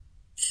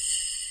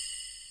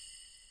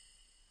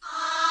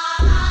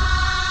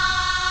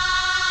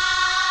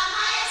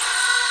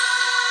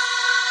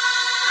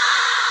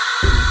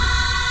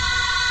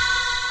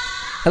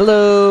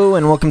Hello,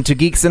 and welcome to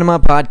Geek Cinema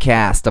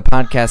Podcast, a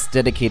podcast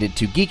dedicated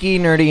to geeky,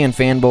 nerdy, and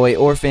fanboy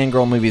or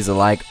fangirl movies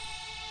alike.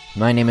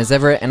 My name is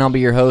Everett, and I'll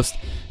be your host,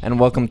 and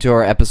welcome to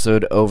our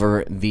episode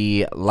over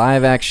the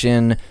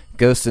live-action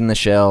Ghost in the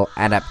Shell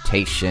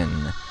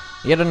adaptation.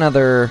 Yet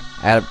another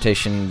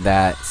adaptation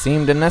that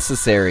seemed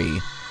unnecessary,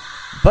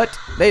 but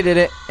they did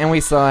it, and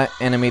we saw it,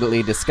 and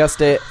immediately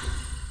discussed it,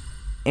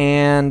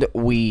 and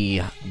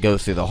we go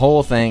through the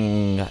whole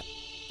thing.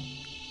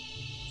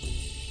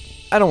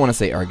 I don't want to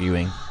say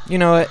arguing. You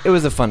know what? It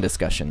was a fun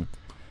discussion.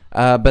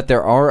 But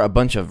there are a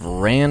bunch of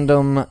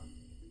random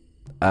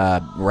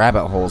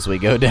rabbit holes we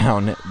go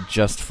down.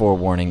 Just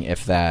forewarning,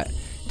 if that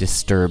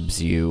disturbs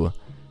you,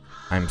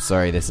 I'm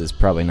sorry, this is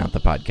probably not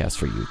the podcast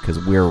for you, because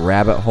we're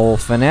rabbit hole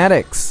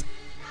fanatics.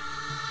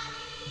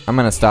 I'm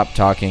going to stop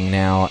talking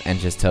now and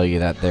just tell you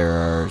that there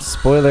are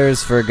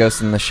spoilers for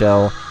Ghost in the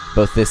Shell,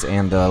 both this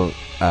and the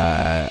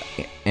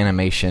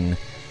animation,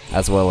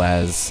 as well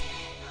as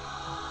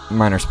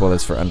minor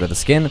spoilers for Under the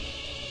Skin.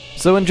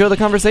 So enjoy the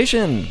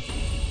conversation.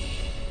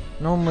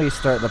 Normally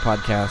start the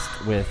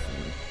podcast with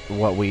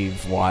what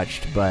we've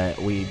watched, but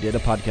we did a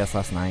podcast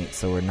last night,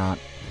 so we're not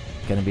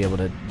going to be able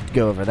to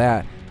go over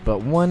that. But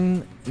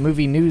one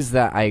movie news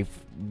that I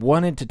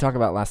wanted to talk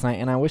about last night,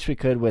 and I wish we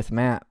could with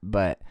Matt,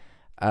 but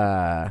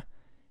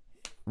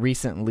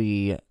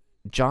recently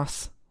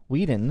Joss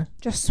Whedon,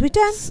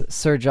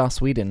 Sir Joss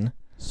Whedon,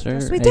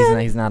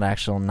 he's not an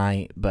actual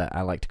knight, but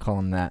I like to call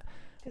him that,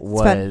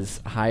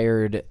 was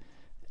hired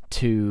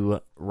to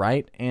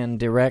write and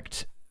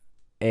direct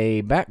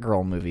a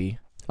Batgirl movie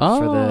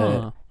for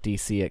the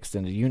DC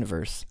Extended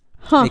Universe.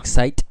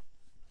 Excite.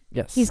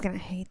 Yes. He's going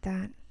to hate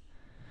that.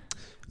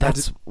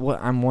 That's what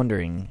I'm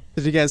wondering.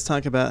 Did you guys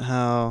talk about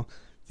how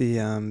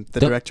the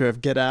director of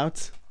Get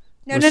Out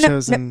was No.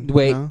 chosen?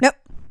 Wait. Nope.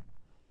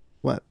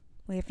 What?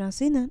 We have not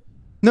seen that.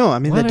 No, I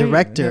mean the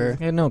director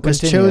was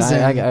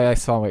chosen. I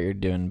saw what you're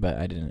doing, but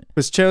I didn't.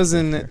 Was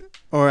chosen,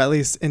 or at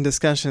least in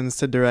discussions,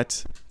 to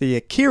direct the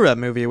Akira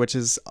movie, which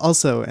is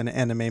also an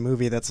anime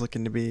movie that's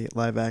looking to be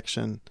live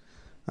action.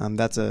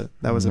 That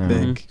was a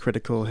big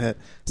critical hit.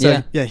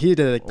 So yeah, he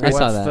did. What's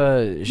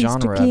the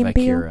genre of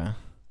Akira?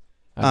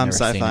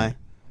 Sci-fi.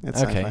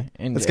 It's okay, sci-fi.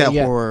 It's got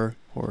horror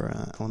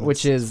elements.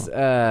 Which is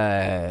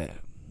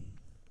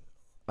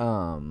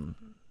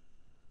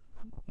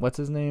what's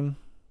his name?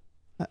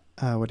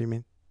 What do you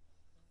mean?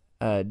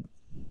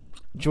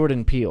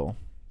 Jordan Peele.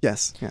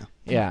 Yes. Yeah.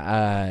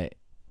 Yeah.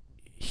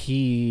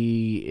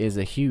 He is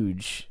a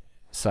huge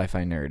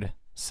sci-fi nerd,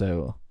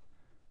 so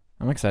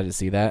I'm excited to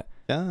see that.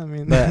 Yeah, I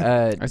mean,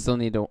 but I still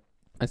need to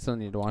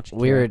watch it.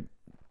 Weird.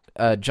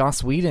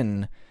 Joss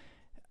Whedon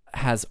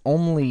has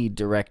only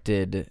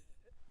directed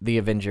The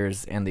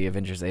Avengers and The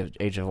Avengers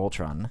Age of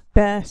Ultron.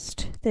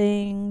 Best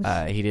things.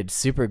 He did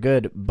super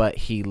good, but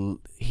he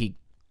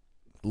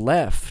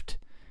left.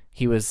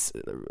 He was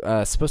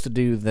supposed to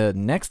do the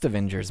next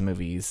Avengers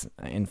movies,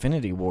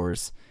 Infinity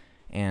Wars,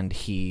 and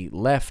he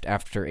left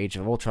after Age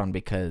of Ultron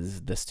because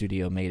the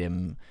studio made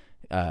him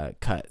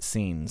cut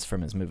scenes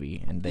from his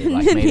movie, and they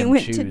made he him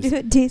went choose. to do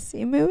a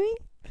DC movie?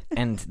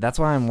 And that's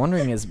why I'm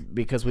wondering, is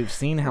because we've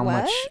seen how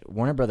much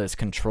Warner Brothers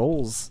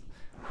controls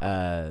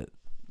the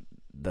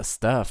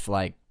stuff,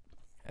 like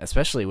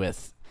especially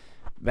with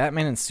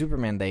Batman and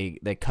Superman,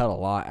 they cut a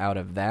lot out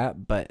of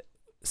that, but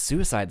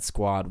Suicide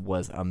Squad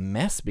was a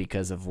mess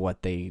because of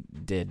what they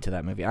did to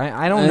that movie.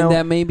 I don't know.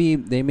 That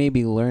they may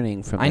be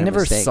learning from. I never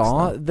mistakes,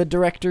 saw though. the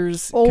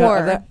director's or cut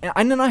of that.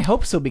 And I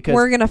hope so, because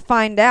we're gonna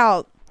find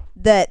out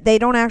that they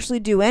don't actually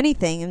do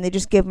anything and they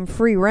just give them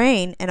free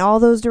reign, and all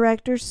those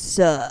directors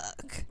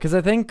suck. Because I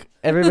think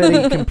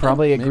everybody can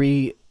probably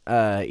agree,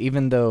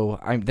 even though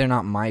they're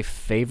not my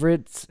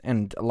favorites,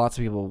 and lots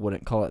of people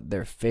wouldn't call it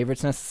their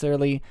favorites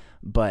necessarily,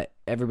 but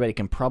everybody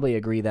can probably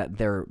agree that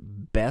the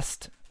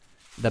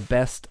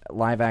best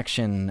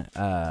live-action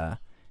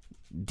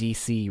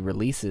DC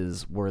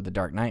releases were the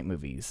Dark Knight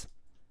movies,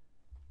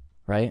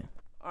 right?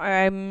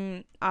 I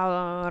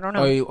don't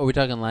know. Are we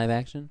talking live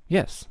action?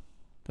 Yes,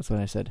 that's what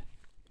I said.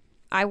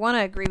 I want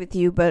to agree with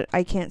you, but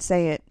I can't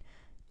say it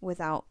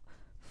without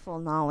full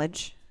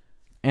knowledge.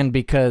 And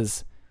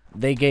because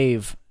they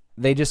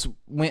just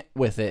went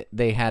with it.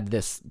 They had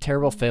this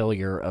terrible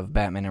failure of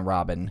Batman and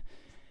Robin,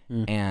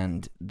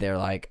 and they're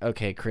like,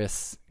 okay,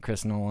 Chris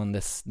Nolan,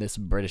 this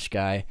British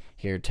guy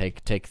here,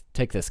 take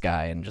this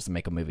guy and just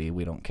make a movie.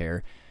 We don't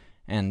care.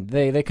 And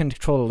they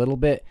controlled a little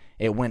bit.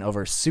 It went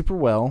over super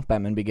well,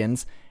 Batman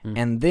Begins,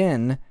 and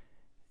then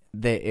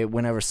it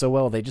went over so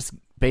well they just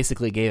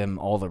basically gave him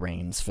all the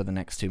reins for the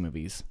next two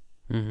movies.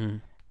 Mm-hmm.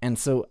 And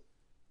so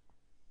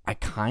I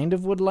kind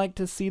of would like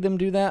to see them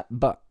do that,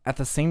 but at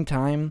the same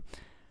time,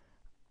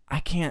 I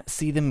can't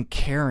see them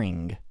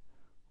caring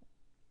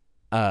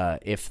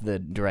if the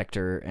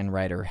director and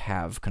writer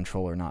have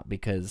control or not,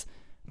 because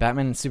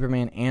Batman and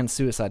Superman and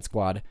Suicide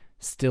Squad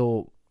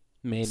still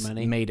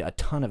made a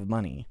ton of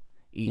money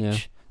each. Yeah.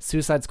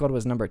 Suicide Squad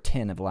was number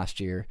 10 of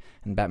last year,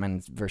 and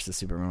Batman vs.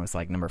 Superman was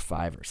like number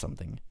 5 or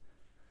something.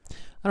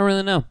 I don't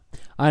really know.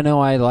 I know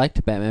I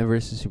liked Batman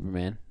versus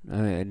Superman.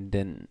 I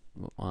didn't.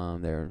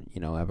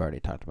 I've already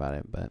talked about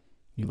it, but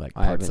You like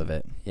I parts of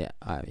haven't- it.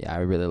 I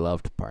really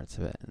loved parts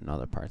of it, and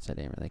other parts I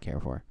didn't really care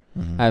for.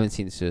 Mhm. I haven't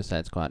seen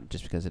Suicide Squad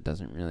just because it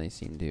doesn't really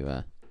seem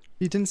to.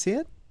 You didn't see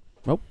it?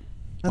 Nope.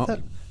 I Oh.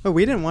 thought. Oh,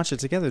 we didn't watch it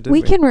together, did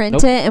we? We can rent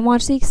Nope. it and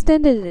watch the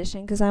extended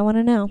edition because I want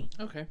to know.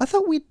 Okay. I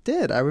thought we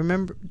did. I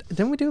remember.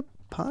 Didn't we do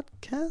a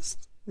podcast?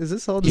 Is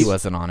this all? He Just...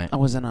 wasn't on it. I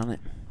wasn't on it.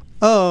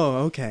 Oh,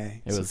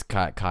 okay. It was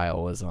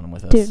Kyle was on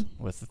with us, Dude.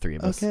 with the three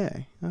of us.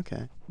 Okay.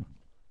 Okay.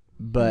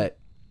 But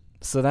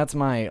so that's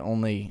my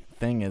only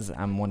thing is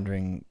I'm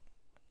wondering.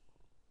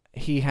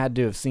 He had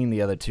to have seen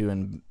the other two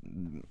and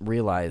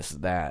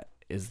realized that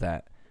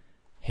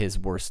his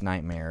worst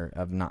nightmare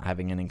of not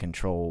having any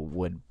control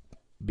would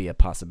be a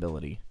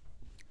possibility.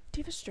 Do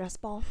you have a stress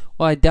ball?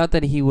 Well, I doubt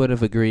that he would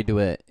have agreed to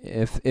it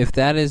if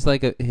that is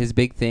like his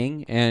big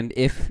thing, and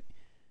if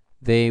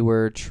they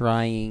were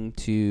trying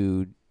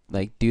to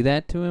like do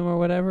that to him or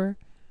whatever.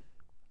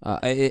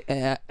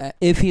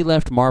 If he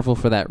left Marvel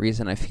for that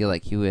reason, I feel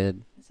like he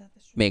would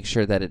make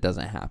sure that it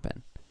doesn't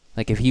happen.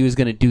 Like if he was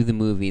going to do the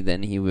movie,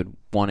 then he would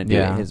want to do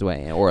Yeah. it his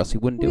way, or else he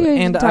wouldn't do We've it.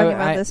 been And talking I-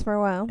 about this for a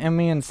while. And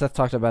me and Seth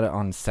talked about it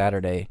on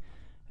Saturday.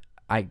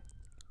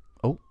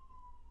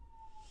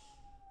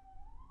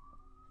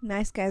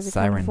 Nice guys are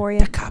Siren. coming for you.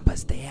 The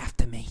coppers, they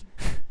after me.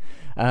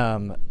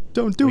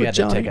 Don't do we it, had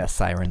John. to take a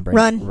siren break.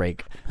 Run.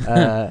 Rake.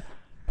 Siren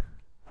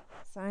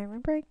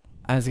break.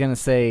 I was gonna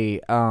say,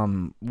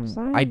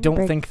 I don't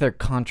break. think their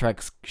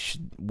contracts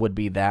would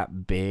be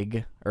that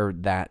big or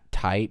that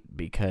tight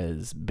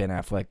because Ben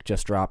Affleck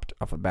just dropped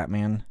off of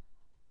Batman.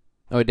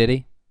 Oh, did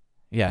he?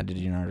 Yeah, did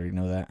you not already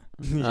know that?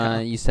 Yeah.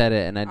 You said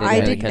it, and I didn't. I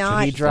really did catch not what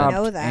He you said. dropped,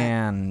 know that.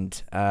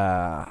 and oh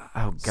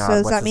god, So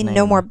does what's that his mean name?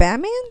 no more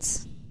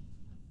Batmans?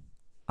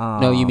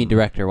 No, you mean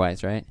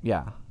director-wise, right?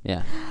 Yeah.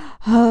 Yeah.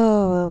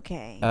 Oh,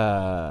 okay.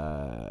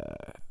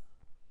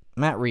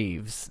 Matt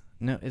Reeves.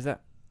 No, is that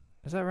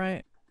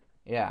right?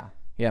 Yeah.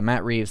 Yeah,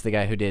 Matt Reeves, the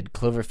guy who did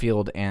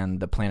Cloverfield and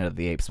the Planet of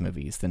the Apes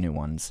movies, the new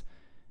ones,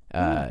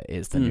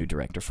 is the new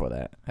director for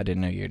that. I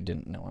didn't know you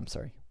didn't know. I'm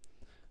sorry.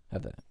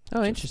 Have that.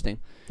 Oh, interesting.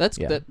 That's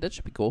Yeah. that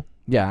should be cool.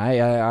 Yeah,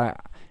 I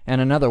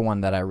and another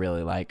one that I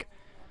really like.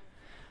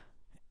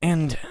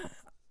 And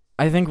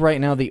I think right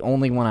now the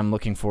only one I'm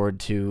looking forward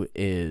to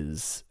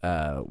is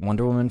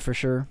Wonder Woman for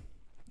sure.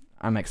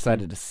 I'm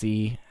excited to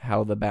see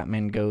how the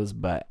Batman goes,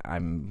 but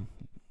I'm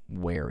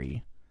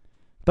wary.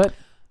 But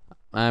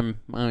I'm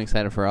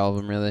excited for all of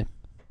them, really.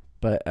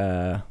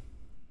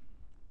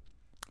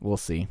 We'll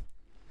see.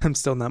 I'm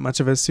still not much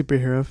of a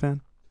superhero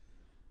fan.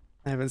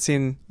 I haven't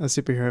seen a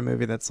superhero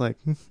movie that's like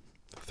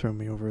throw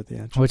me over the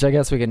edge. Which I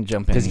guess we can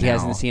jump in Because he now.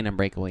 hasn't seen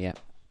Unbreakable yet.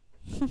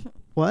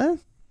 What?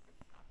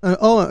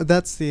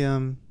 That's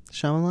the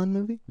Shyamalan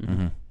movie.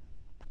 Mm-hmm.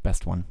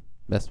 Best one.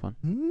 Best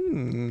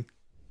one.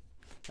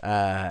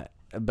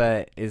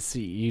 But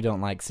you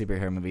don't like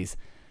superhero movies.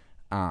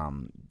 We're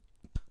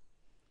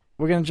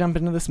gonna jump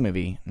into this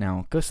movie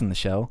now. Ghost in the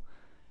Shell.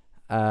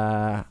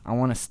 I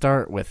want to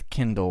start with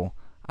Kindle.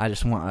 I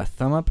just want a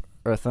thumb up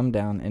or a thumb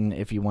down, and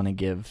if you want to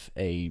give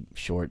a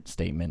short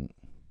statement,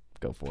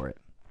 go for it.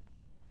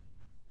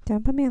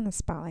 Don't put me on the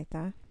spot like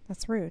that.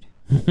 That's rude.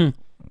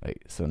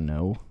 Like, so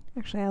no.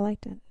 Actually, I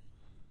liked it.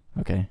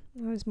 Okay.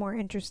 I was more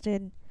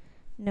interested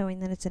knowing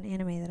that it's an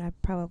anime that I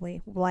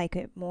probably like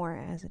it more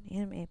as an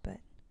anime, but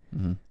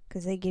Mm-hmm.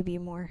 because they give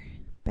you more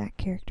back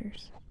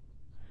characters.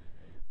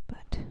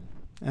 But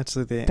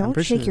Actually, I'm don't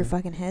pretty shake sure, your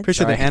fucking head. Pretty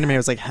sure the Sorry. anime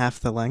was like half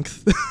the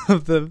length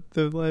of the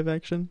live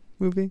action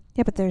movie.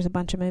 Yeah, but there's a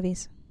bunch of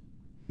movies.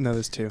 No,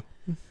 there's two.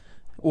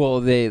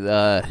 Well,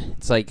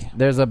 it's like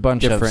There's a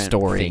bunch of different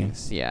story.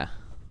 things. Yeah.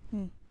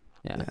 Hmm.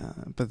 Yeah. Yeah,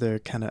 but they're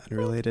kind of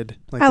unrelated.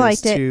 Like I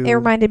there's liked it. two- It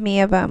reminded me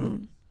of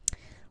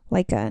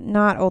like a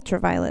not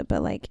Ultraviolet,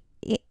 but like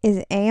is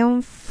it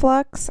Aeon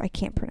Flux? I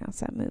can't pronounce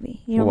that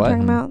movie. You know what I'm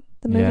talking What? about?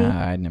 The movie.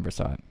 Yeah, I never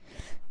saw it.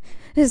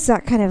 It's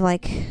that kind of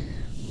like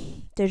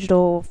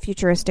digital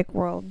futuristic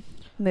world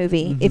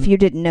movie. If Mhm. you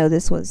didn't know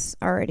this was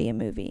already a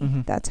movie,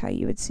 Mhm. that's how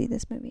you would see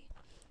this movie.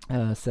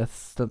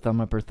 Seth's the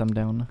thumb up or thumb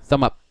down?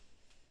 Thumb up.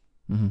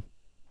 Mm-hmm.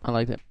 I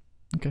liked it.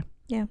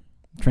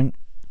 Trent?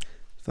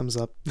 thumbs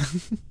up.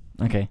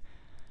 Okay.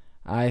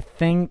 I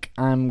think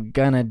I'm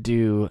gonna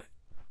do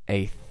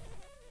a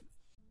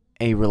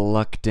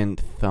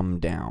reluctant thumb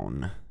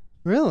down.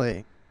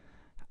 Really?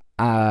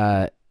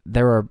 I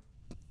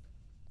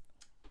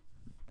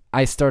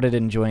started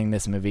enjoying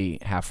this movie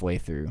halfway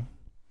through.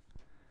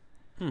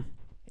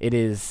 It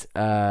is,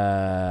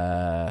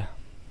 I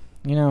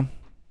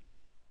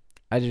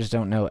just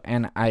don't know.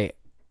 And I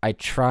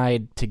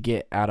tried to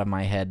get out of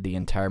my head the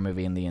entire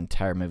movie, and the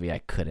entire movie I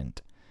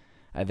couldn't.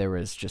 There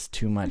was just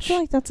too I much. feel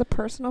like that's a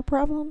personal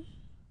problem.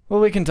 Well,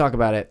 we can talk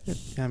about it.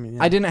 I mean,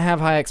 yeah. I didn't have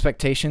high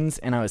expectations,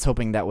 and I was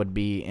hoping that would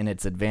be in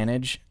its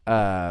advantage,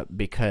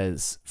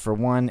 because for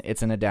one,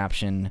 it's an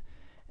adaptation,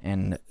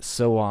 and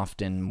so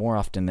often, more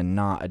often than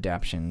not,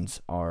 adaptions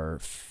are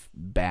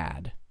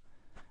bad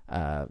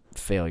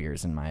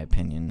failures, in my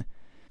opinion.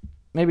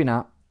 Maybe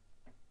not.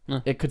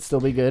 Huh. It could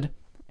still be good,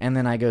 And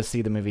then I go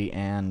see the movie,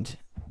 and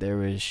there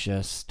was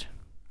just...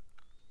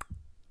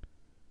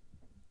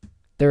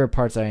 There were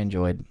parts I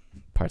enjoyed,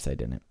 parts I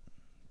didn't.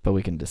 But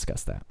we can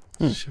discuss that.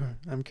 Sure.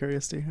 I'm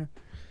curious to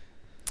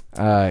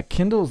hear.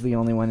 Kendall's the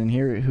only one in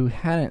here who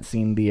hadn't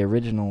seen the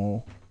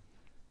original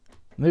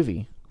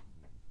movie.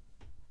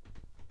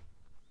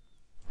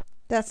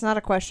 That's not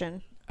a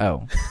question.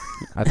 Oh,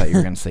 I thought you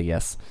were going to say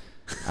yes.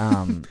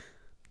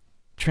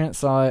 Trent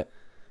saw it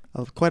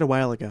Quite a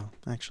while ago,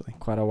 actually.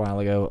 quite a while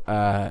ago.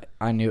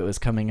 I knew it was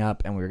coming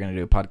up, and we were going to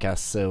do a podcast,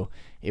 so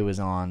it was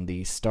on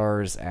the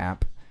Stars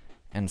app.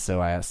 And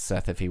so I asked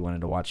Seth if he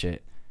wanted to watch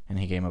it, and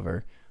he came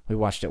over. We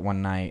watched it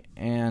one night,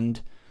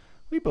 and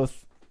we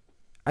both...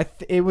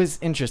 it was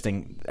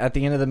interesting. At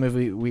the end of the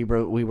movie, we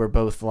were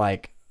both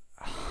like,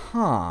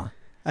 huh.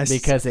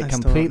 Because it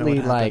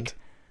completely, like...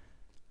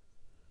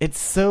 It's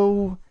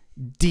so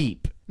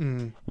deep.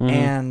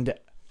 And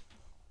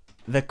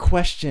the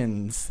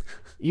questions...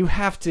 You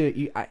have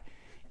to...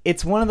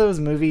 it's one of those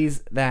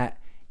movies that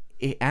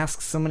it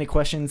asks so many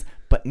questions,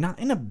 but not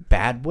in a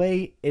bad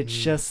way. It's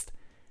just...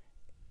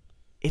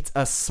 It's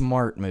a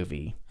smart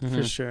movie.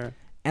 For sure.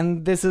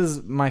 And this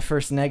is my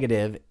first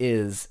negative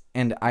is,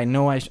 and I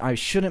know I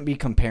shouldn't be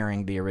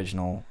comparing the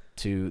original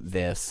to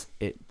this.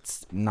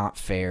 It's not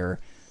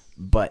fair.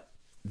 But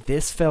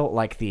this felt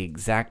like the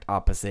exact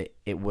opposite.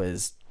 It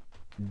was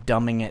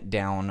dumbing it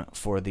down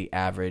for the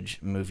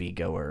average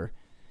moviegoer.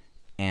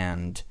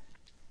 And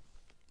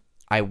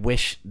I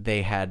wish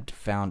they had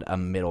found a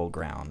middle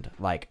ground.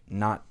 Like,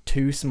 not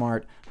too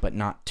smart, but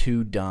not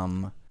too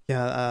dumb.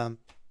 Yeah,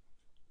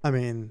 I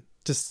mean,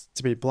 just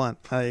to be blunt,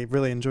 I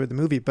really enjoyed the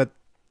movie, but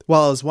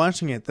while I was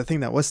watching it, the thing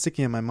that was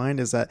sticking in my mind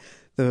is that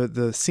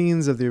the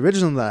scenes of the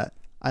original that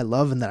I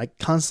love and that I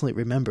constantly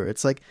remember.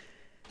 It's like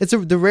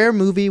the rare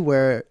movie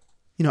where,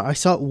 you know, I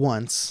saw it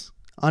once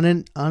on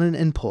an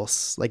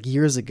impulse like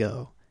years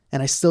ago,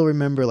 and I still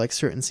remember like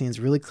certain scenes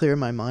really clear in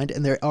my mind.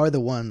 And there are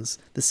the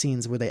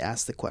scenes where they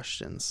ask the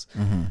questions,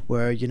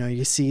 where, you know,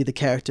 you see the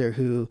character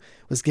who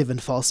was given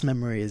false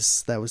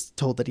memories, that was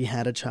told that he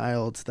had a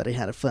child, that he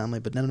had a family,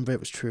 but none of it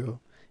was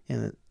true.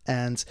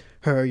 And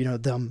her, you know,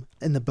 them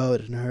in the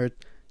boat, and her,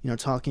 you know,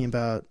 talking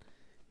about,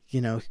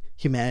 you know,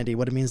 humanity,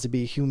 what it means to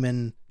be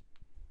human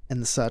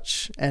and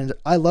such. And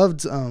I loved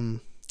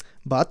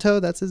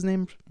Bato, that's his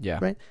name, Yeah.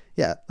 right?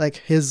 Yeah, like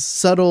his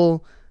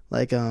subtle,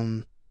 like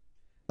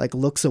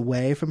looks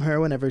away from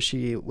her whenever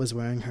she was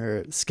wearing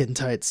her skin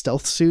tight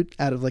stealth suit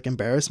out of like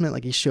embarrassment.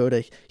 Like he showed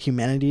a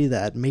humanity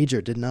that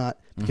Major did not,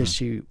 because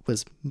she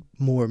was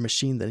more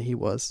machine than he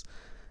was.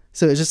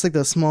 So it's just like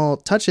those small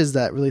touches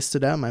that really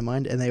stood out in my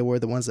mind, and they were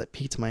the ones that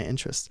piqued my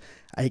interest.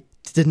 I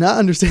did not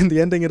understand the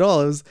ending at all.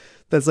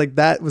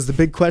 That was the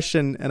big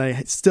question, and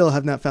I still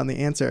have not found the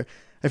answer.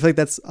 I feel like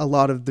that's a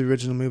lot of the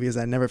original movies.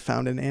 I never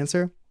found an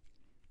answer.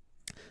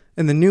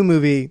 In the new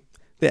movie,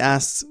 they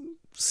asked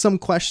some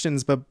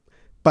questions, but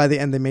by the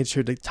end, they made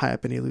sure to tie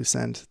up any loose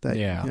end that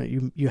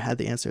you know, you had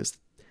the answers.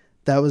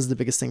 That was the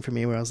biggest thing for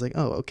me, where I was like,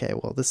 oh, okay,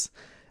 well,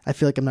 I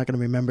feel like I'm not going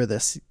to remember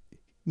this,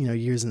 you know,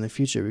 years in the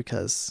future,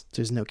 because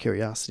there's no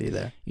curiosity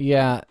there.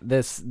 Yeah,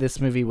 this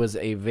movie was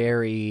a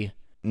very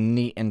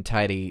neat and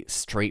tidy,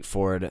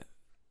 straightforward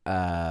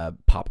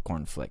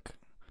popcorn flick.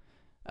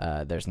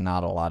 There's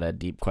not a lot of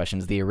deep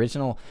questions. The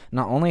original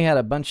not only had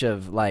a bunch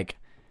of like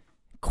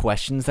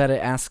questions that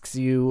it asks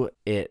you,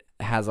 it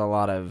has a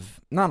lot of,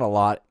 not a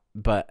lot,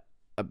 but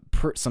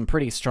some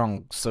pretty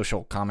strong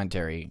social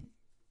commentary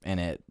in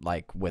it,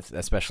 like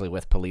especially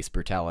with police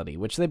brutality,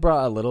 which they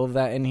brought a little of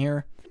that in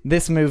here.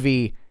 This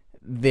movie,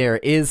 there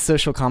is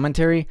social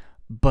commentary,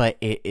 but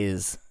it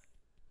is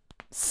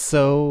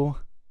so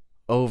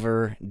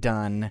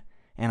overdone,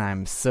 and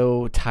I'm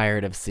so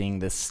tired of seeing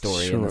this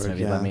story in this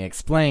movie. Yeah. Let me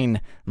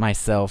explain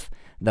myself.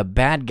 The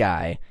bad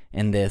guy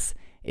in this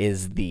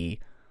is the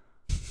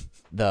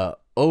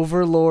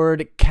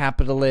overlord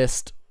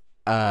capitalist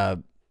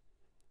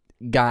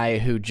guy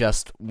who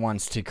just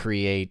wants to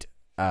create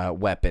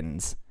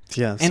weapons.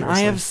 Yeah, and seriously. I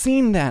have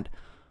seen that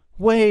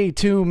way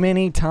too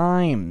many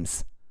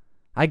times.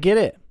 I get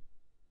it.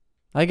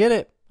 I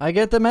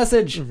get the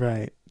message.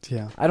 Right.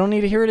 Yeah. I don't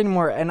need to hear it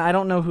anymore. And I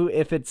don't know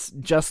if it's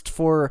just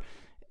for...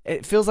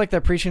 It feels like they're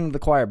preaching to the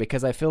choir,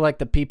 because I feel like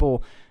the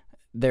people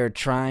they're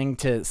trying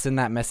to send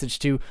that message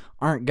to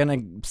aren't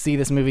going to see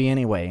this movie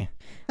anyway.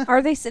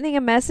 Are they sending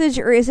a message,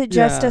 or is it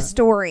just Yeah. a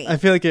story? I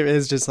feel like it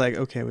is just like,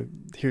 okay,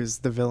 here's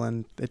the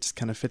villain. It just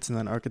kind of fits in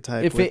that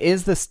archetype. If it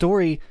is the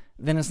story,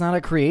 then it's not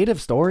a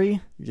creative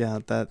story. Yeah,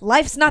 that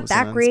Life's not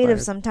wasn't that creative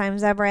inspired.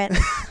 sometimes, Everett.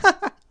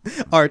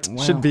 art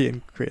Wow. should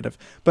be creative.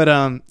 But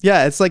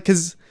yeah, it's like,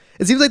 because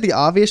it seems like the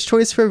obvious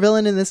choice for a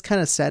villain in this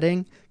kind of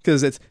setting,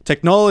 because it's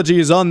technology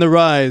is on the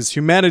rise,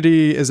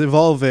 humanity is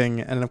evolving,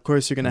 and of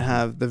course you're going to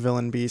have the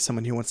villain be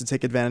someone who wants to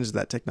take advantage of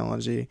that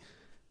technology.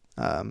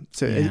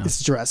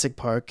 It's Jurassic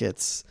Park.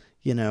 It's,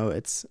 you know,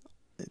 it's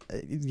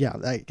yeah.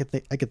 I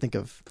could think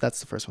of,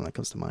 that's the first one that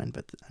comes to mind,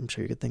 but I'm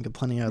sure you could think of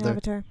plenty of other.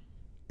 Avatar.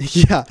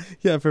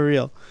 Yeah, for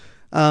real.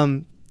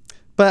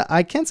 But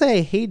I can't say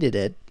I hated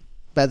it.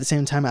 But at the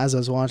same time, as I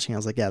was watching, I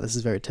was like, yeah, this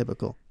is very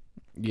typical.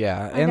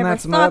 Yeah, I and never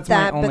that's thought my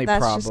that, only but that's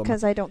problem. just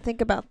because I don't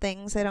think about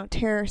things. I don't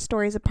tear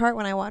stories apart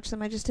when I watch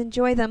them. I just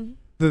enjoy them.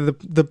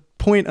 The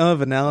point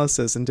of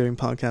analysis and doing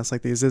podcasts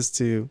like these is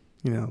to,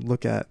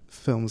 look at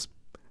films,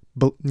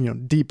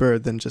 deeper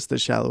than just the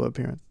shallow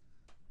appearance.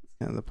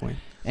 Yeah, the point.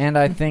 And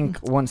I think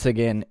once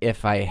again,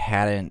 if I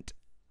hadn't,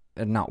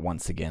 not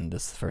once again,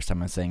 this is the first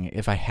time I'm saying it,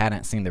 if I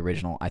hadn't seen the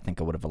original, I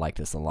think I would have liked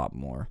this a lot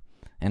more.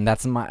 And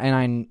that's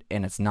and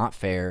it's not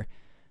fair,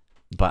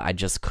 but I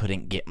just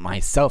couldn't get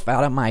myself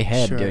out of my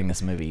head Sure. during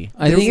this movie.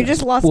 I think you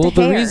just lost well, a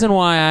the hair. reason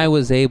why I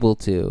was able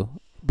to,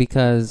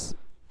 because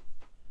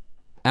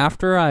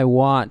after I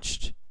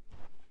watched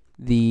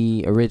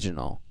the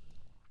original,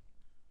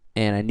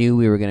 and I knew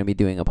we were going to be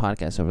doing a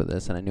podcast over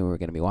this, and I knew we were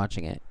going to be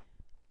watching it,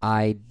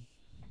 I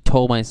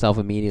told myself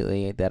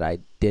immediately that I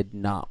did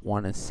not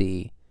want to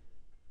see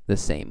the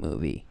same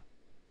movie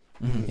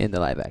in the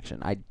live action.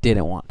 I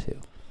didn't want to.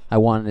 I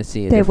wanted to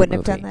see a They different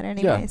wouldn't have movie. done that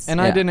anyways. And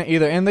I didn't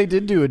either. And they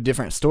did do a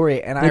different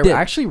story, and They I did.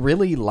 actually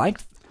really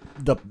liked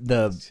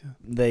the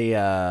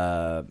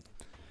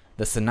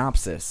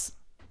synopsis,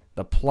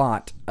 the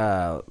plot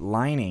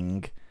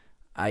lining.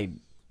 I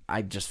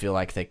just feel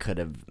like they could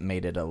have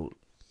made it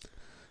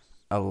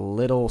a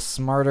little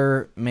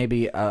smarter,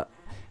 maybe.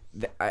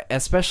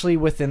 Especially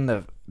within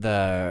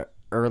the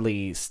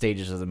early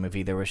stages of the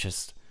movie, there was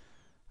just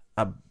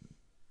a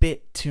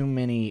bit too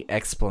many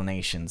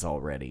explanations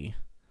already.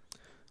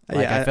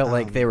 Like, I felt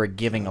like they were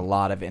giving a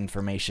lot of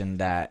information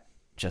that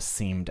just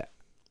seemed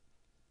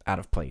out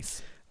of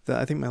place.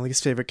 I think my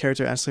least favorite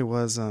character actually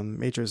was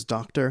Major's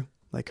doctor,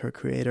 like her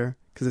creator,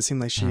 because it seemed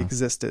like she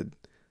existed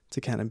to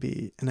kind of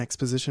be an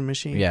exposition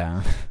machine.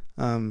 Yeah.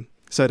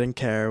 So I didn't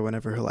care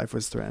whenever her life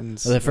was threatened.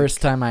 The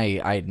first time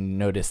I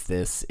noticed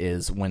this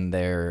is when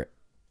they're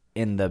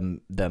in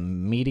the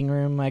meeting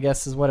room, I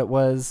guess is what it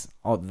was.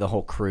 The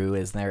whole crew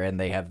is there, and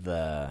they have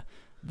the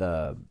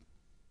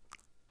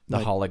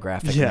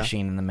holographic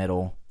machine in the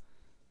middle.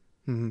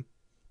 Mm-hmm.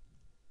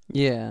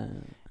 Yeah.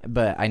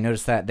 But I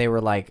noticed that they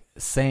were like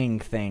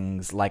saying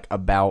things like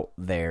about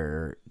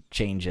their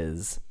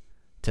changes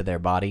to their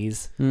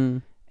bodies,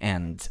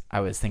 and I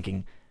was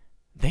thinking,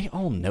 they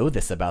all know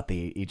this about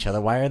each other.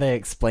 Why are they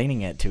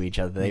explaining it to each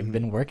other? They've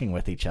been working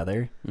with each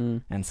other.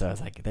 And so I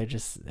was like, they're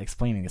just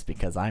explaining this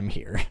because I'm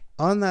here.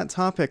 On that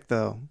topic,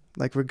 though,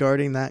 like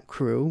regarding that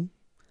crew,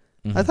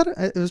 I thought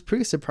it was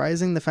pretty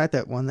surprising the fact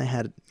that one, they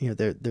had,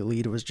 their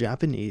lead was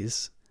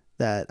Japanese,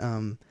 that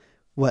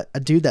a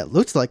dude that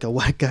looked like a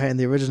white guy in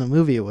the original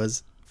movie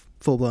was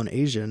full-blown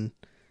Asian,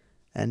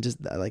 and just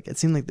like it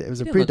seemed like it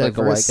was a pretty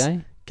diverse like a white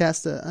guy.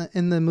 cast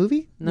in the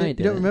movie. No, he you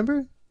didn't. don't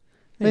remember?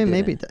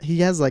 Maybe he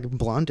has like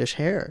blondish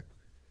hair.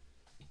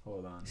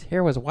 Hold on. His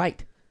hair was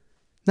white.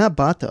 Not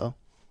Bato,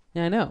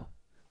 Yeah, I know.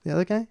 the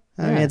other guy.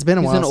 I Yeah, mean, it's been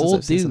a he's while an since old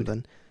I've seen dude.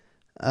 something.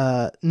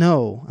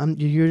 No,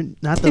 you're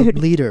not the Dude.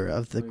 leader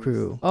of the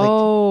crew. Like,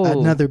 Oh,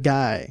 another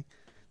guy.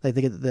 Like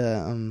they get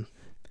the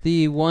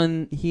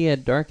one, he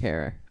had dark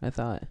hair, I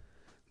thought.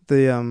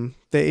 the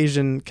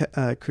Asian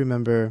crew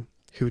member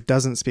who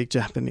doesn't speak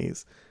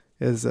Japanese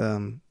is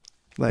kind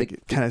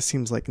of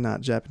seems like not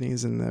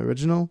Japanese in the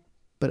original,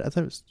 but I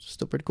thought it was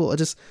still pretty cool.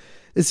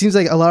 It seems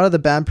like a lot of the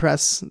bad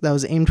press that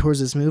was aimed towards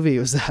this movie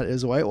was that it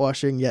was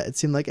whitewashing, yet it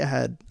seeed like it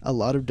had a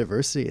lot of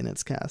diversity in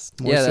its cast.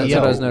 Yeah, that's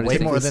what I was noticing.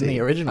 Way more than the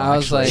original. I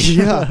was like, actually.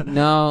 Yeah.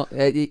 no.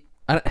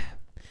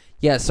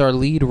 Yes, our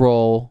lead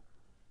role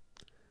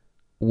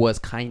was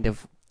kind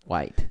of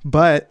white.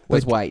 But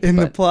Was like, white, in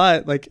the but-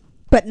 plot, like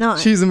but not.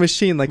 she's a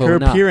machine. Like Well, her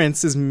not.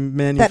 appearance is That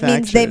manufactured.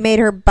 means they made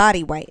her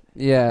body white.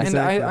 Yeah. And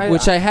Exactly.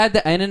 Which I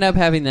ended up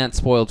having that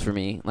spoiled for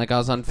me. Like I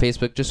was on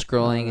Facebook just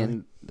scrolling,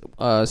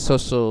 and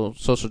social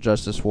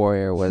justice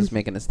warrior was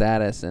making a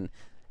status, and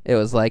it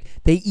was like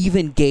they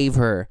even gave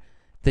her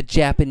the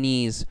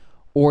Japanese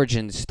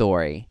origin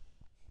story,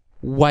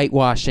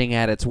 whitewashing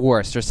at its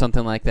worst, or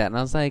something like that. And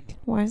I was like,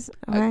 Why?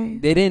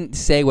 they didn't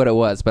say what it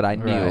was, but I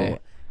knew,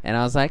 Right. and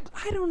I was like,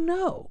 I don't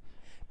know,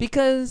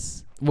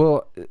 because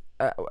Well,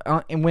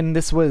 and when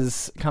this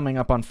was coming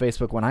up on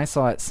Facebook, when I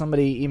saw it,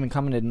 somebody even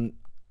commented,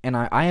 and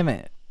I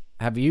haven't.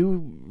 Have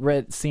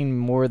you seen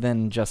more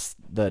than just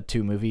the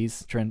two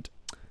movies, Trent?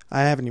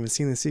 I haven't even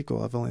seen the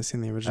sequel. I've only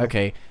seen the original.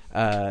 Okay.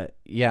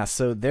 Yeah,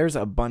 so there's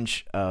a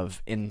bunch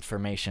of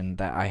information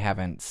that I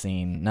haven't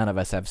seen. None of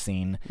us have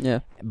seen.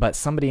 yeah, But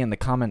somebody in the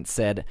comments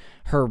said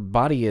her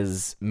body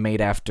is made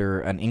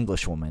after an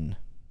English woman.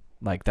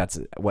 Like, that's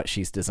what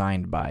she's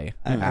designed by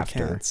I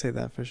after. can't say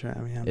that for sure.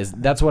 I mean,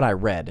 That's what I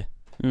read.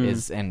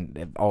 Mm.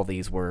 And all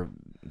these were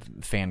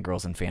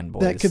fangirls and fanboys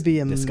That could be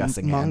a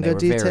discussing it, and manga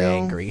they were very detail.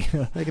 angry.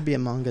 that could be a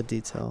manga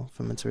detail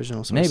from its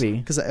original source. Maybe.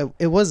 Because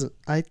it was,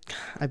 I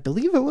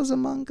believe it was a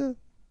manga.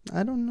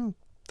 I don't know.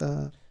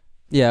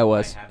 yeah, it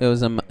was. It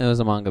was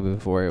a manga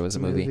before it was a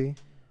movie.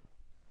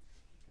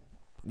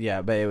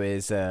 Yeah, but it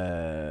was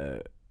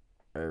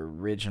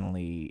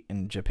originally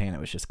in Japan. It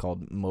was just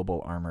called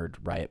Mobile Armored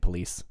Riot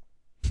Police.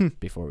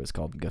 Before it was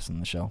called Ghost in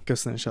the Shell.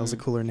 Ghost in the Shell's a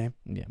cooler name.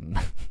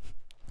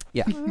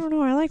 Yeah. I don't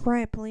know. I like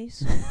Riot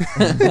Police.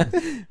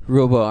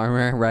 Robo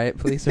Armor Riot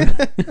Police.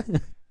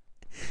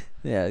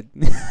 Yeah.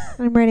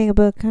 I'm writing a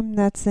book.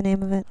 That's the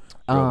name of it.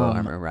 Robo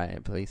Armor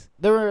Riot, please.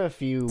 There were a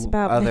few It's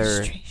about other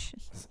menstruation.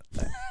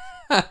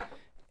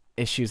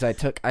 issues I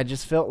took. I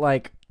just felt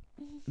like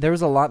there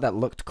was a lot that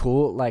looked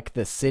cool. Like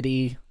the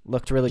city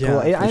looked really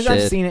cool. Yeah,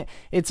 I've seen it.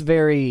 It's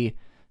very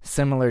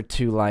similar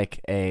to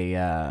like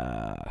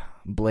a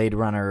Blade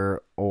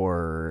Runner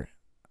or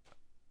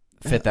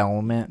Fifth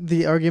Element.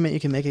 The argument you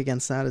can make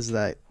against that is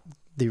that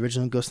the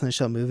original Ghost in the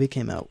Shell movie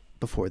came out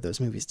before those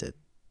movies did.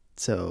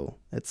 So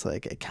it's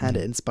like it kind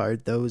of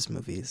inspired those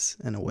movies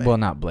in a way. Well,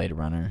 not Blade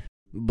Runner.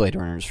 Blade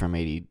Runner's from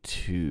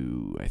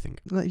 82, I think.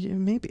 Like, yeah,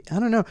 maybe. I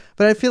don't know.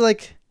 But I feel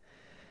like,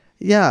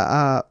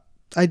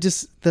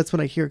 that's what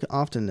I hear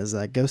often is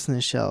that Ghost in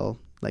the Shell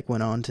like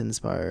went on to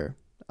inspire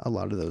a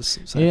lot of those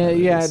sci-fi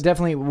Yeah, movies.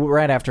 definitely.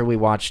 Right after we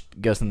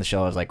watched Ghost in the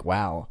Shell, I was like,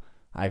 wow,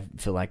 I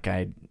feel like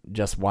I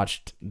just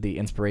watched the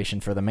inspiration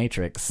for The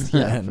Matrix.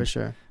 Yeah, and, for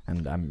sure.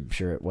 And I'm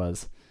sure it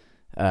was.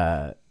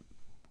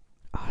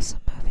 Awesome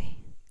movie.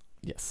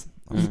 Yes.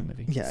 Awesome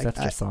movie. Yeah, Seth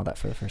I- just saw that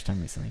for the first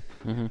time recently.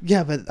 Mm-hmm.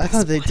 Yeah, but I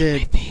thought they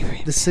did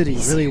the city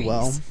really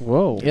well.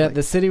 Whoa. Yeah,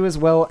 the city was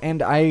well,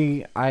 and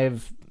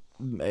I've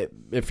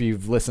if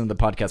you've listened to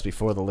the podcast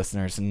before, the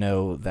listeners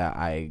know that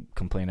I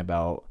complain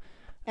about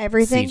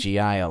Everything.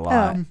 CGI a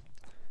lot, Oh.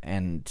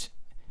 and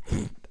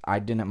I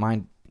didn't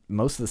mind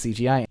most of the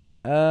CGI.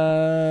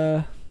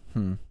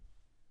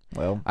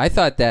 Well, I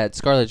thought that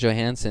Scarlett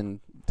Johansson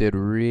did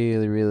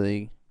really,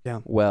 really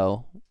Yeah.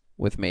 well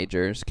with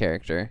Major's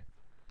character.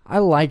 I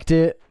liked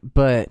it,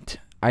 but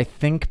I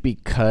think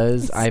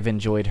because It's- I've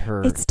enjoyed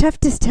her, It's tough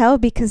to tell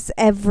because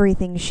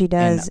everything she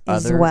does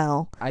is other-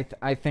 well.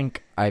 I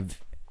think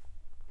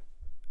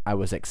I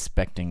was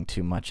expecting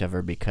too much of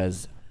her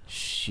because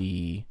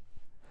she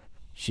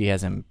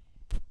has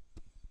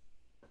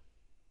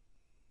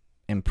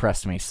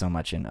impressed me so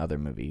much in other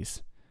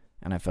movies,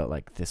 and I felt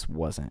like this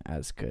wasn't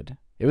as good.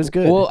 It was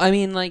good. Well, I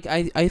mean, like,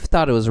 I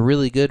thought it was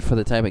really good for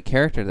the type of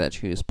character that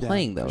she was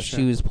playing, for though. sure.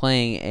 She was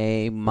playing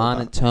a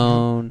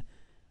monotone,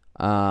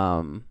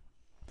 a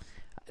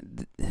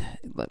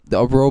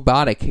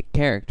robotic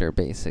character,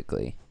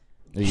 basically.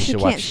 you She should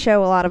can't watch.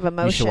 show a lot of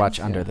emotion. You should watch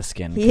Under the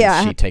Skin. 'Cause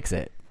Yeah. she takes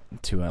it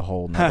to a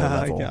whole nother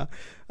level.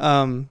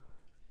 Yeah.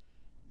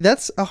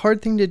 That's a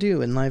hard thing to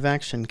do in live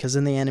action because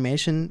in the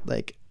animation,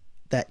 like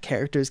that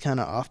character is kind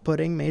of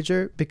off-putting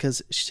Major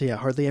because she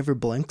hardly ever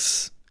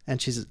blinks and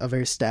she's a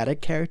very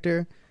static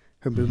character.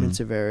 Her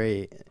movements are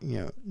very,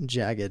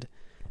 jagged.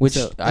 Which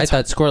So I it's-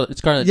 thought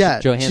Scarlett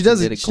Yeah, Johansson she does.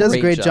 did a She does a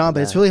great job,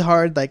 but of it's that. really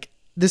hard. Like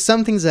there's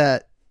some things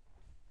that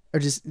are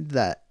just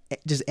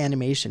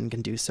animation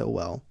can do so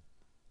well,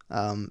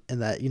 and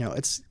that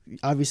it's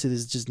obviously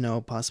there's just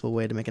no possible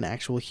way to make an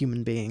actual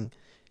human being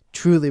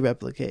truly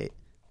replicate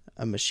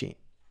a machine.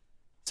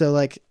 So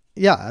like,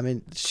 yeah, I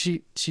mean,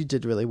 she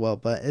did really well,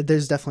 but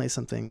there's definitely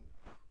something,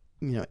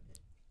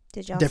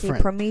 Did y'all different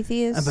see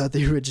Prometheus? about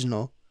the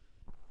original.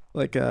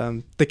 Like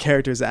the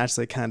character is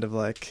actually kind of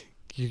like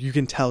you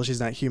can tell she's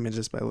not human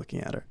just by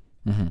looking at her.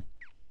 Mm-hmm.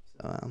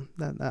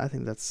 I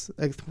think that's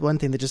like one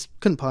thing they just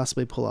couldn't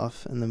possibly pull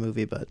off in the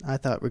movie. But I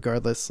thought,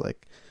 regardless,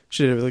 like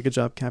She did a really good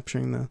job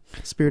capturing the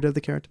spirit of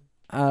the character.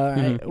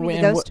 Mhm. You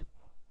mean the and, ghost?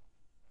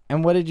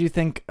 and what did you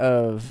think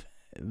of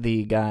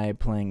the guy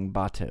playing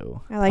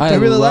Bato? I liked I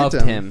him. really liked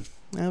loved him.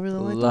 him. I really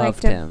liked him. Loved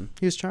Liked him. him.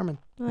 He was charming.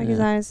 I like his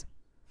Yeah. eyes.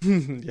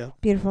 Yeah.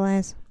 Beautiful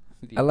eyes.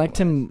 I liked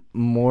him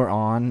more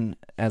on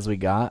as we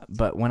got,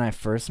 but when I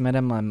first met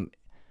him, I'm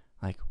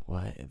like,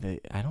 what?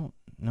 I don't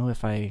know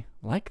if I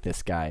like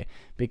this guy,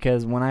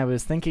 because when I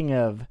was thinking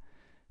of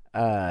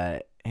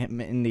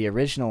him in the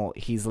original,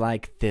 he's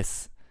like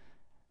this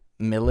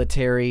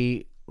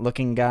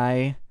military-looking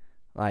guy,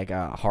 like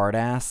a hard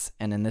ass,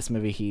 and in this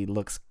movie, he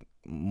looks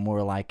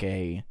more like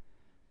a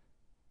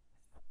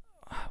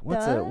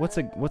what's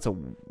a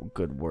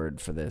good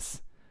word for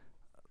this?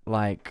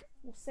 Like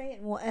We'll say it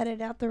and we'll edit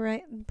out the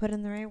right and put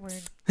in the right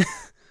word.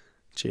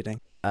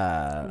 Cheating.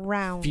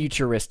 Round.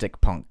 futuristic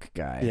punk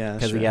guy. Yeah,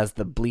 because sure. he has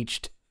the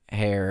bleached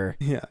hair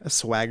Yeah, a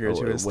swagger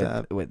to his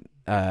step.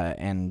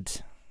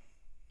 and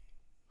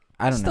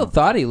I don't Still know.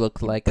 thought he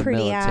looked like a Pretty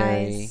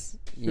military, eyes.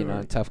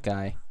 tough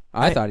guy.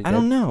 I thought he did. I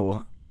don't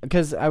know,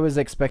 because I was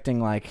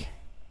expecting like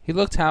He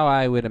looked how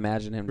I would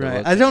imagine him to Right.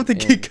 look. I don't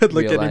think he in could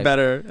look real any life.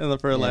 better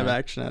for a live Yeah.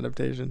 action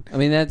adaptation. I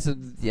mean, that's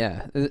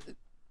the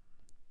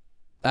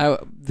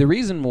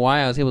reason why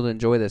I was able to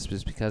enjoy this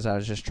was because I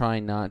was just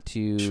trying not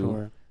to.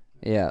 Sure.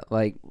 Yeah,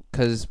 like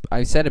because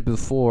I said it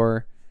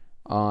before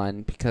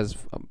because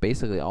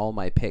basically all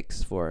my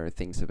picks for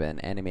things have been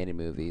animated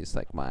movies,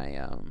 like my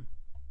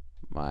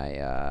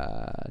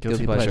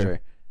Guilty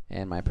Pleasure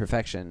and my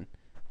Perfection,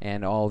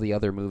 and all the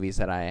other movies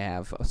that I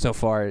have so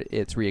far.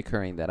 It's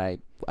reoccurring that I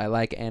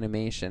like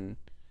animation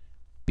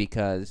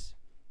because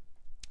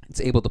it's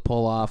able to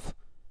pull off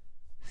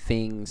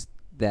things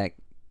that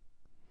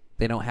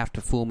they don't have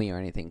to fool me or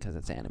anything because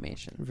it's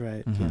animation.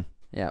 Right. mhm.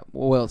 Yeah.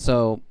 Well,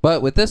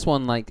 but with this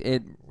one, like,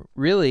 it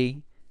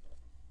really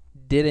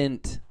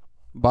didn't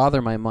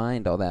bother my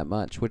mind all that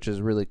much, which is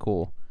really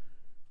cool.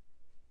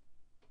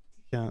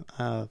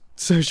 Yeah.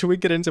 So should we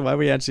get into why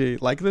we actually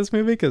like this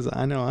movie? Because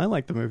I know I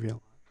like the movie a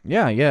lot.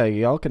 Yeah,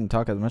 y'all can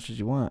talk as much as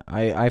you want.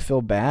 I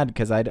feel bad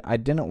because I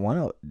didn't want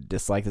to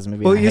dislike this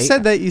movie. Well, you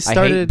said that you I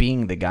started hate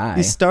being the guy.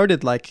 You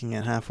started liking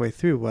it halfway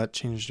through. What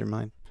changed your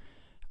mind?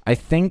 I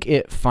think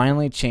it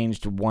finally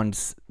changed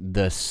once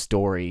the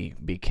story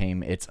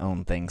became its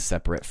own thing,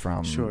 separate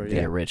from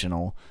the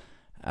original,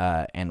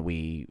 and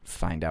we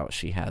find out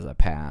she has a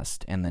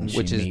past, and then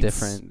which is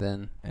different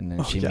than, and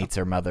then she meets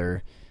her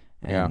mother,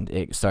 and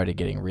it started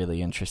getting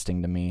really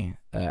interesting to me.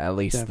 At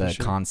least the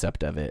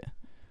concept of it.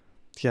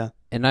 Yeah,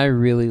 and I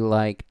really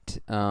liked,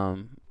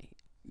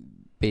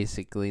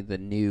 basically the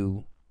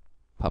new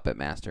puppet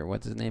master.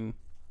 What's his name?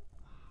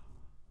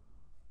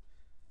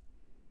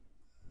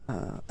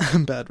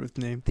 I'm bad with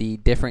names. The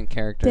different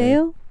character.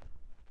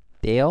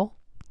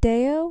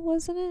 Dale,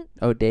 wasn't it?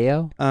 Oh,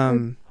 Deo.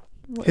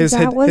 His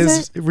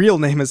real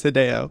name is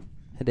Hideo.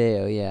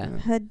 Hideo, yeah.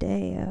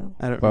 Hideo.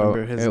 I don't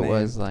remember his name. It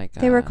was like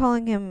they were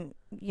calling him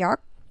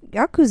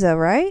Yakuza,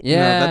 right?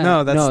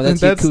 Yeah,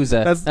 that's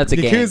Yakuza. That's a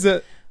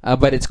Yakuza. Game.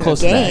 But it's close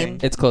to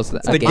that. It's close to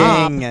that. It's the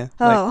gang. Okay.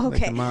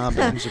 Like a mob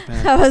in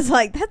Japan. I was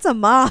like, that's a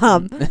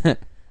mob.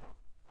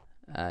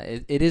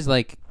 It is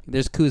like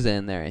there's Kuza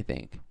in there, I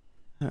think.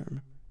 I don't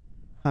remember.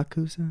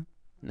 Hakuza?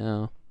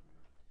 No.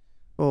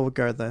 Well,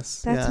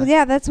 regardless.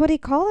 That's what he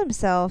called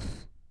himself. I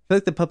feel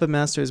like the Puppet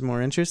Master is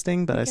more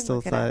interesting, but I still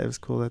look it thought up. it was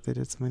cool that they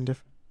did something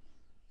different.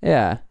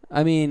 Yeah.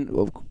 I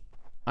mean,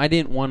 I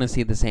didn't want to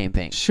see the same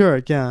thing. Sure,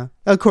 yeah.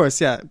 Of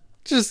course, yeah.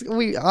 Just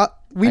we know I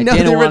the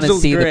didn't want to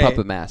original's see great. the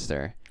Puppet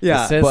Master.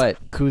 Yeah. It says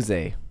but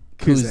Kuze.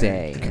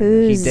 Kuze.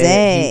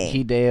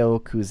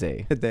 Hideo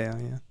Kuze.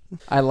 Hideo, yeah.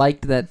 I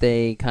liked that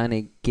they kind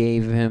of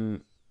gave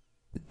him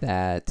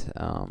that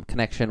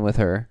connection with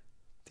her.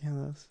 Yeah,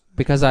 that's...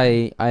 Because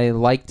I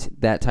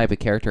liked that type of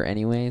character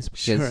anyways,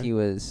 because Sure. he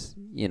was,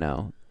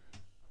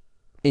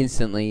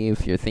 instantly,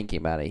 if you're thinking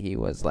about it, he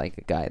was like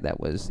a guy that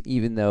was,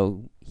 even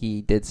though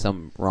he did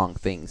some wrong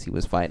things, he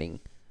was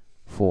fighting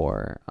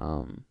for,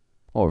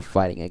 or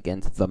fighting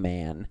against the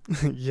man.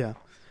 Yeah.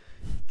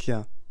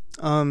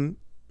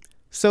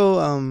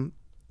 So,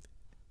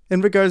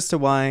 in regards to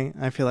why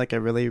I feel like I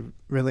really,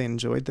 really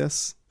enjoyed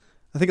this,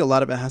 I think a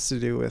lot of it has to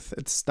do with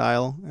its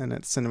style and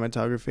its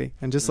cinematography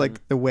and just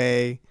like the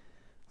way,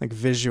 like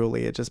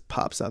visually, it just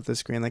pops out the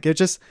screen. Like it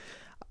just,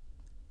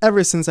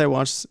 ever since I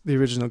watched the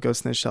original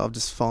Ghost in the Shell, I've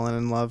just fallen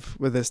in love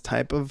with this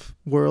type of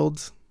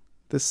world,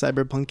 this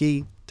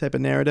cyberpunky type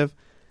of narrative.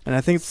 And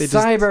I think they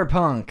just...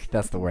 Cyberpunk!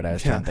 That's the word I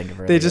was trying to think of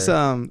earlier. They just,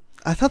 I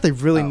thought they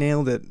really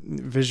nailed it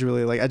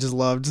visually. Like I just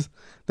loved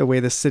the way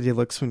the city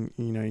looks when,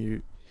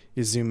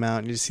 you zoom out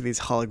and you see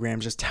these holograms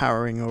just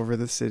towering over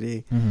the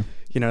city. Mm-hmm.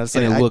 It's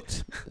And like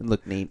it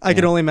looked neat. I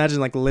could only imagine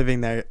like living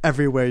there.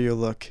 Everywhere you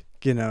look,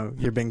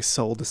 you're being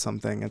sold to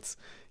something. It's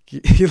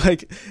you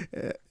like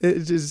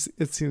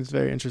it seems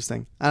very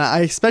interesting. And I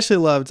especially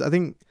loved, I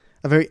think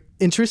a very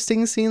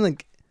interesting scene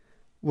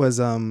was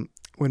when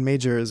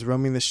Major is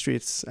roaming the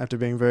streets after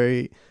being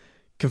very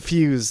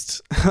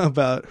confused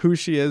about who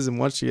she is and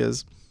what she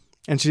is,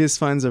 and she just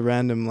finds a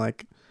random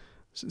like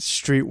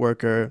street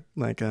worker,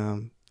 like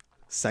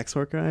sex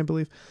worker, I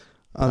believe,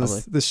 on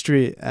the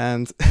street,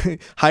 and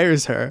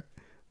hires her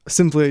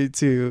simply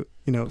to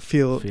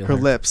feel her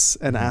lips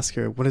and ask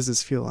her, what does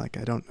this feel like?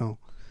 I don't know.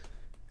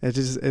 It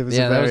was a very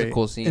that was a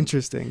cool scene.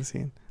 Interesting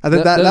scene. I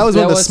think that was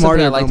one of the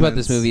smarter I liked moments about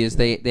this movie is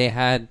they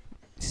had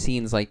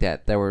scenes like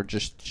that were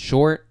just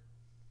short,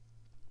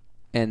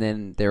 and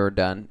then they were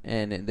done,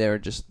 and they were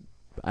just,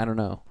 I don't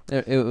know.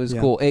 It was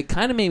cool. It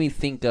kind of made me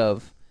think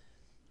of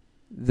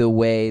the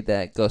way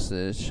that Ghost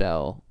in the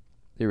Shell,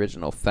 the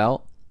original,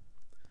 felt.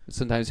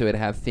 Sometimes it would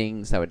have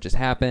things that would just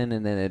happen,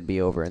 and then it'd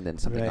be over, and then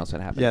something else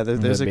would happen. Yeah,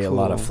 there's a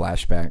lot of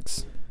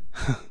flashbacks.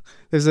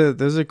 There's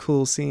a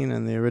cool scene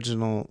in the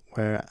original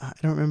where I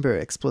don't remember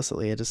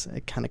explicitly.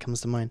 It kind of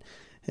comes to mind.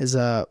 Is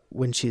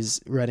when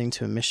she's riding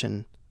to a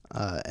mission,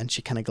 and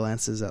she kind of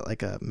glances at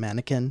like a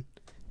mannequin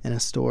in a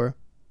store,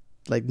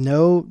 like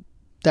no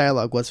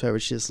dialogue whatsoever.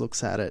 She just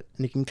looks at it,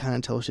 and you can kind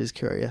of tell she's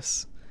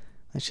curious.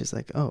 And she's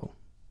like, "Oh,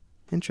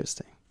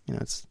 interesting.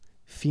 It's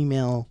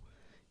female."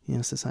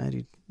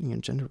 Society,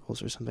 gender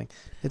roles or something.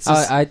 It's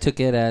just, I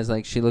took it as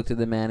like she looked at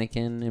the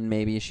mannequin and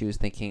maybe she was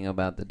thinking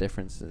about the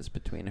differences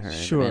between her and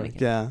the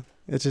mannequin. Yeah.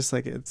 It's just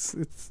like it's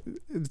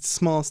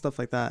small stuff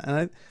like that, and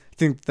I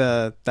think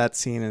that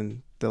scene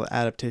and the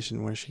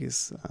adaptation where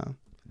she's,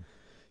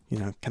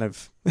 kind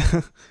of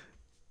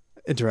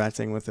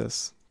interacting with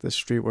this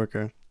street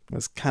worker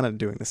was kind of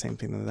doing the same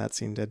thing that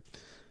scene did.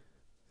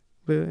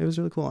 But it was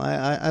really cool.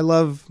 I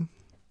love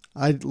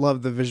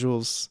the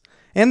visuals.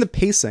 And the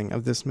pacing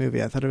of this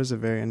movie, I thought it was a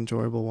very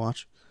enjoyable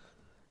watch,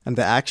 and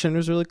the action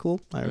was really cool.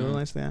 I really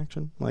liked the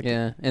action.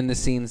 And the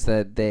scenes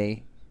that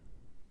they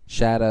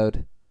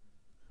shadowed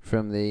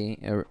from the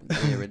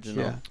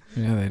original.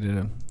 Yeah, they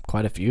did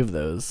quite a few of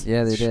those.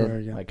 Yeah, they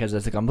did. Yeah. Because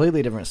it's a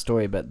completely different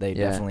story, but they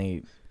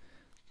definitely.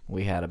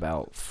 We had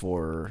about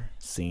 4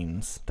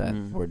 scenes that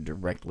were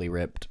directly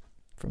ripped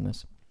from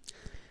this.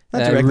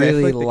 I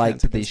really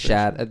liked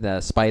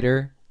the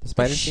spider The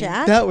spider scene?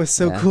 Shack? That was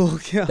so Yeah. cool.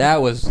 Yeah.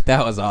 That was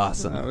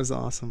awesome. That was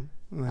awesome.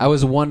 I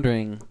was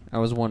wondering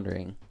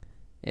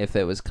if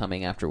it was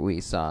coming after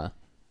we saw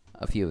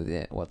a few of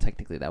the. Well,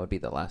 technically, that would be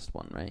the last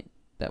one, right?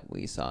 That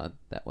we saw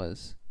that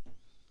was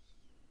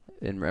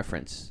in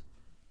reference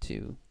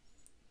to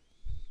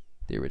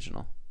the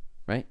original,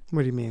 right?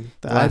 What do you mean?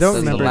 The I don't last- the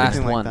remember last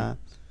anything like one. that.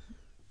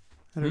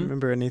 I don't Hmm?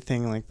 remember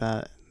anything like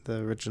that. The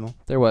original.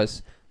 There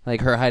was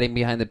like her hiding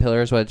behind the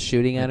pillars while it's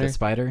shooting at The her.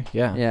 spider?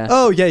 Yeah. Yeah.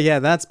 Oh yeah,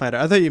 that spider.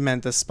 I thought you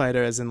meant the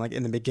spider as in like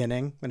in the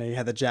beginning when you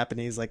had the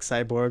Japanese like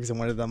cyborgs and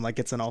one of them like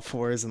gets on all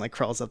fours and like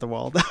crawls up the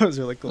wall. That was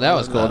really cool. That I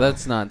was love cool. that.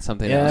 That's not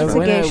something. Yeah, that was It's a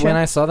when I, geisha. when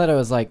I saw that, I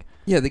was like,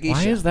 yeah, the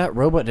why is that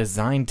robot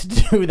designed to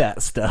do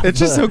that stuff? It's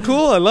just so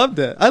cool. I loved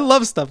it. I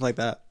love stuff like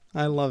that.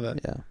 I love it.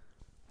 Yeah.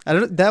 I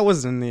don't. That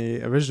was in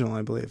the original,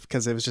 I believe,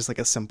 because it was just like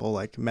a simple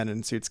like men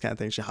in suits kind of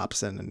thing. She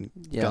hops in and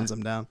Yeah. guns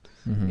them down.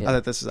 Mhm. Yeah. I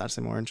thought this was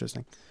actually more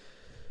interesting.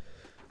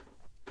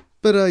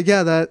 But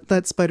yeah,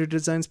 that spider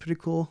design's pretty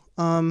cool.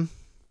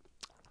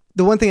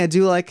 The one thing I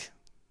do like,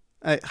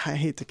 I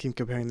hate to keep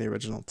comparing the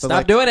original. But Stop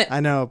like, doing it. I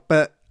know,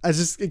 but I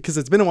just because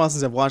it's been a while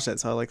since I've watched it,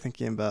 so I like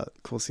thinking about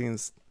cool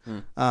scenes.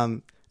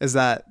 Is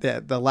that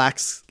the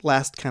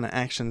last kind of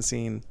action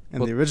scene in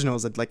Well- the original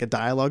is like a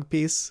dialogue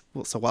piece.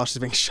 Well, so while she's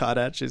being shot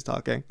at, she's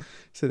talking.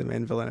 So the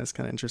main villain is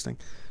kind of interesting.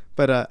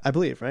 But I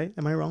believe, right?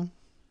 Am I wrong?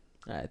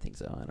 I think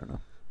so. I don't know.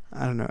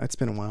 I don't know. It's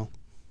been a while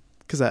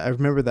because I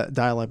remember that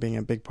dialogue being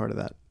a big part of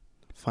that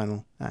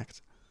final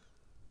act,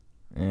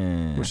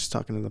 which is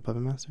talking to the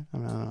puppet master. I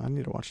don't know. I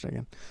need to watch it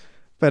again.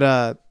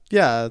 But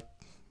yeah,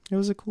 it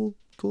was a cool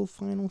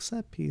final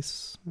set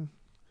piece.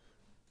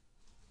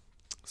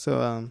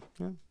 So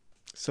yeah.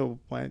 So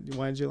why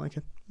did you like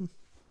it?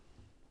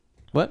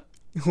 What?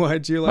 Why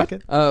did you like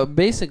it?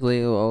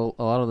 Basically, a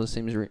lot of the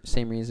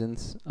same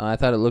reasons. I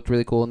thought it looked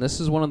really cool, and this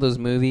is one of those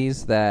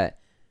movies that,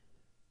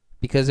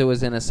 because it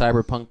was in a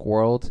cyberpunk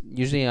world,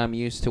 usually I'm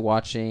used to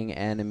watching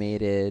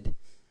animated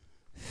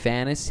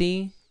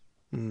fantasy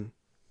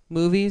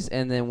movies,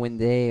 and then when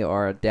they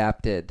are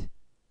adapted,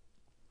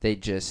 they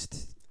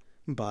just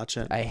Botch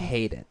it. I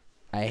hate it.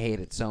 I hate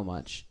it so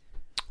much.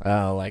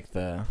 Oh, like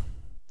the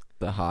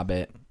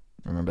Hobbit.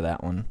 Remember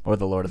that one? Or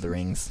the Lord of the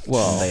Rings.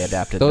 Well, They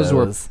adapted those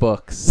were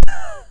books,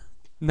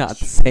 not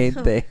the same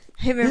thing.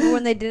 Hey, remember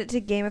when they did it to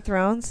Game of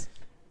Thrones?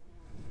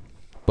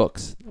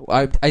 Books.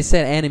 I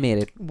said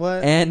animated.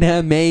 What?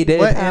 Animated.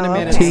 What Oh,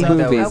 animated okay. stuff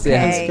movies, Okay.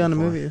 has gone to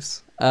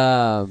movies?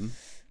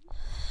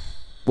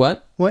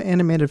 What? What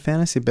animated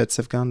fantasy bits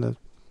have gone to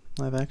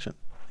live action?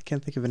 I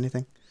can't think of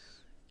anything.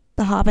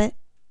 The Hobbit.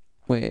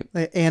 Wait.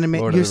 Like Lord of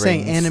you're the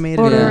saying Rings. animated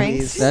Lord of the movies.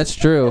 Rings. That's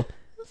true.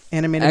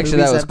 Animated Actually,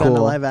 movies that was have gone to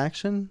cool. live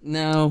action.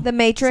 No. The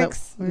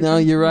Matrix. No,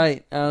 you're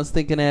right. I was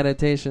thinking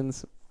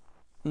adaptations.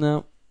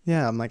 No.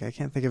 Yeah, I'm like I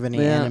can't think of any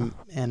Yeah.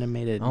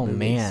 animated. Oh movies.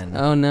 man.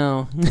 Oh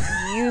no.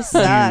 You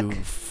suck. You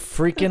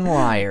freaking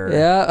liar.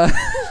 Yeah.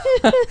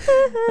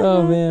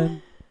 Oh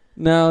man.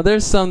 No,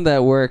 there's some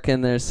that work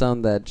and there's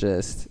some that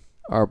just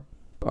are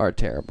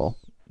terrible.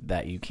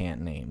 That you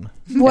can't name.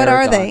 What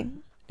are they?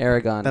 Aragon.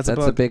 Aragon. That's That's,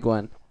 a a book. big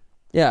one.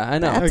 Yeah, I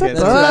know. That's Okay, a that's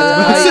book.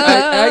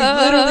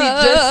 I literally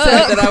just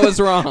said that I was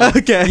wrong.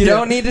 Okay. You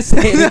don't need to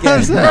say it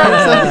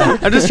again.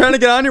 I'm just trying to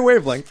get on your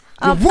wavelength.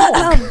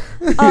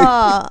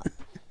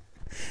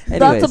 Anyways,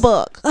 That's a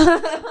book.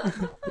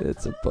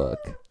 It's a book.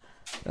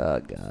 Oh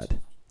god.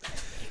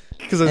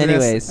 Because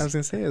Anyways. I was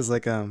gonna say it was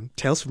like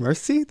Tales from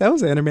Earthsea. That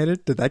was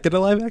animated. Did that get a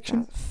live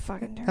action?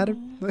 Fucking How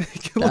terrible. did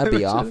get a That'd live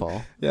be action?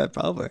 awful. Yeah,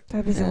 probably.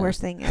 That'd be the Yeah.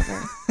 worst thing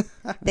ever.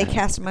 They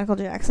cast Michael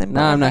Jackson.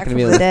 Now I'm not going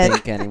gonna to be able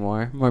to think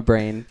anymore. My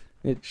brain,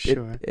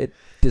 Sure. it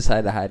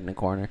decided to hide in a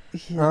corner.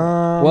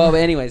 Well, but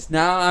anyways,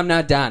 now I'm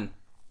not done.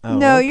 Oh,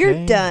 No, okay.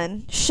 you're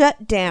done.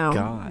 Shut down.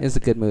 God. It's a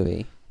good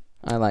movie.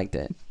 I liked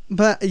it.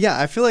 But yeah,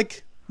 I feel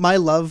like my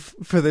love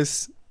for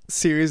this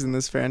series and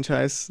this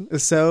franchise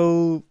is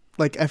so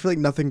like I feel like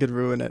nothing could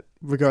ruin it,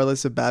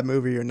 regardless of bad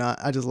movie or not.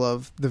 I just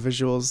love the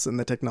visuals and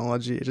the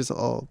technology. It just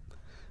all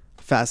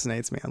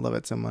fascinates me. I love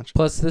it so much.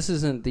 Plus, this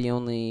isn't the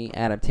only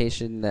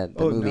adaptation that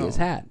the Oh, movie no. has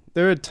had.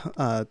 There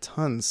are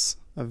tons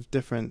of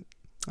different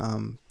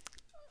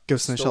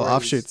Ghost in the Shell Stories.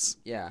 offshoots,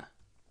 Yeah.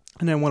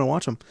 and I want to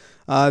watch them.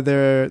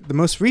 The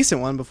most recent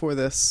one before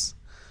this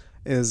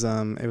is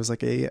it was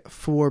like a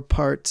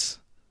 4-part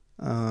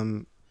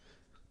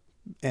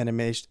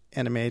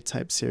anime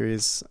type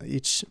series.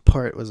 Each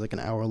part was like an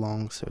hour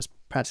long, so it was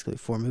practically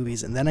 4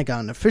 movies. And then I got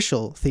an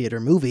official theater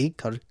movie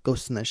called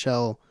Ghost in the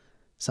Shell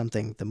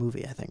something, the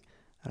movie, I think.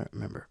 I don't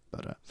remember,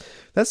 but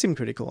that seemed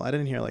pretty cool. I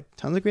didn't hear like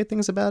tons of great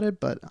things about it,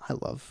 but I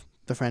love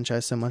the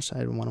franchise so much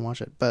I want to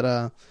watch it.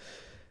 But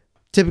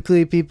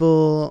typically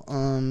people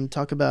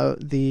talk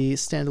about the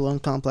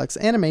standalone Complex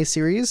anime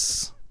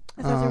series.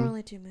 I thought there were Um,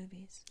 only 2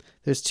 movies.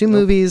 There's 2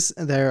 movies.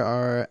 There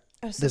are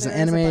Oh, so there's an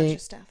there is a bunch anime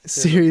of stuff.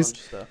 series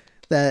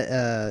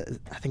that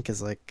I think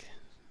is like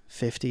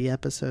 50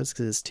 episodes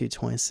because it's 2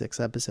 26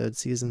 episode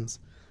seasons.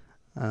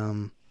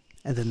 And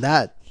then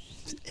that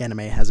anime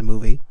has a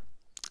movie.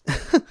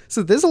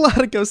 So there's a lot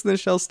of Ghost in the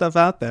Shell stuff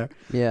out there.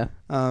 Yeah.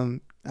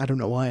 I don't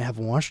know why I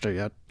haven't watched it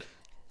yet.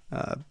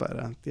 Yeah,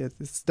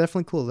 it's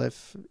definitely cool that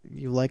if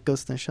you like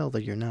Ghost in the Shell,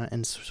 that you're not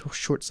in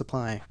short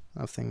supply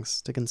of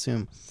things to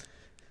consume.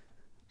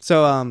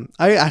 So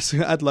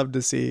I'd love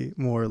to see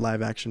more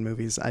live action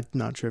movies. I'm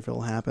not sure if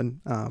it'll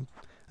happen.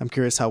 I'm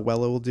curious how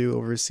well it will do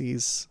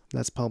overseas.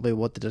 That's probably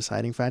what the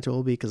deciding factor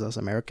will be, because us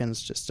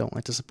Americans just don't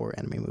like to support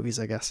anime movies,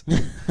 I guess.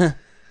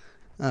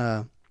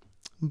 Yeah,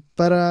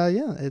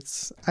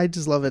 I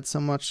just love it so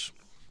much.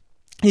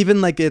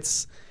 Even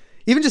just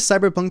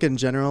Cyberpunk in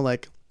general,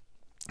 like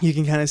you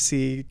can kind of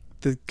see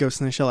the Ghost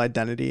in the Shell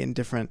identity in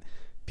different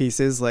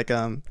pieces. Like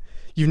I'm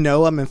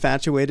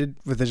infatuated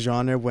with the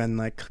genre when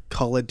like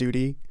Call of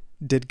Duty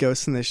did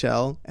Ghost in the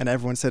Shell and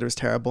everyone said it was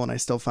terrible, and I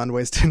still found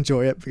ways to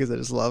enjoy it because I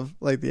just love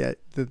like the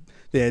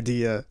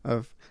idea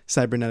of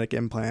cybernetic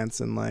implants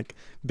and like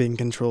being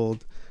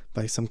controlled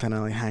by some kind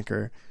of like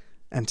hacker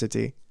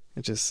entity.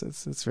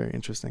 It's very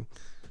interesting.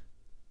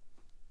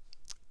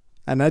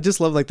 And I just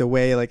love like the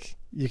way like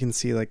you can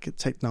see like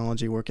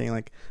technology working.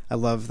 Like I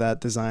love that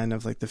design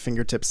of like the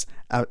fingertips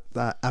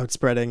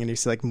outspreading, and you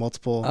see like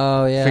multiple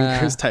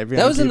fingers typing.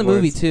 That was in the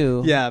movie keyboards.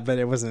 too. Yeah, but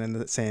it wasn't in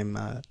the same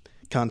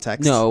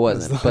context. No, it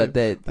wasn't. But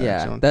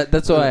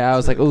that's why I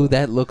was like, "Oh,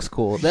 that looks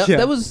cool."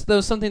 That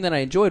was something that I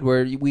enjoyed,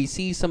 where we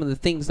see some of the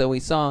things that we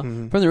saw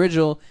from the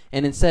original,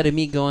 and instead of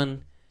me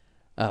going,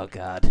 "Oh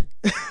God,"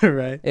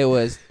 right? It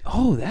was,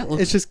 "Oh, that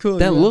looks." It's just cool.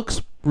 That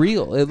looks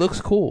real. It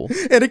looks cool,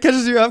 and it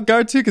catches you off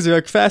guard too, because you're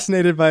like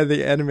fascinated by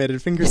the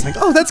animated fingers. Like,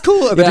 oh, that's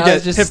cool. And then you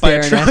get hit by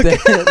a truck. At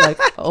that, like,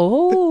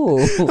 oh,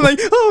 I'm like,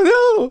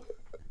 oh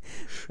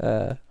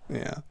no.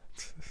 Yeah,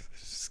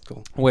 it's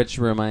cool. Which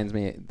reminds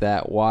me,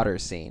 that water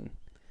scene.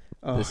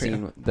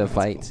 The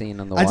fight cool.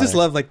 scene on the water. I just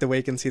love like the way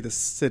you can see the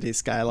city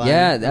skyline.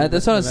 Yeah,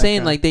 that's what I was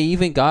saying. Like they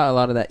even got a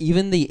lot of that.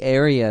 Even the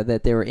area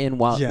that they were in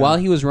while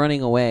he was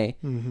running away,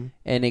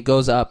 and it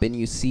goes up and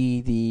you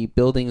see the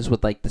buildings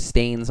with like the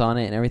stains on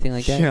it and everything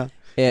like that. Yeah,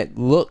 it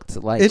looked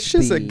like it's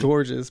just a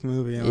gorgeous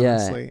movie.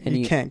 Honestly, and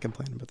you can't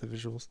complain about the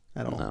visuals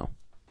at all.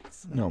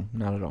 No,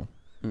 not at all.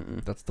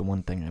 That's the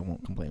one thing I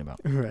won't complain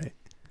about. Right.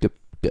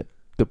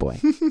 Good boy.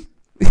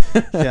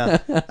 Yeah,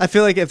 I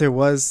feel like if there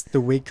was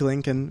the weak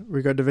link in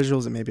regard to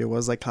visuals, and maybe it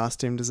was like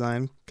costume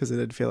design, because it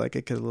did feel like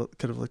it could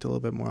have looked a little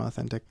bit more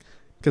authentic.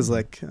 Because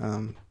like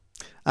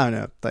I don't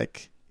know,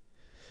 like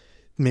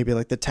maybe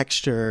like the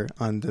texture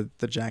on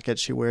the jacket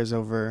she wears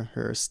over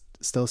her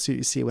still suit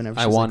you see whenever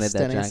she's wanted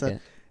like, that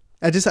jacket.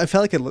 I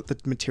felt like the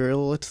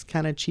material looked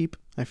kind of cheap.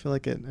 I feel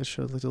like it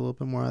should have looked a little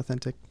bit more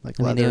authentic. Like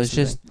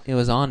it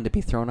was on to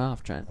be thrown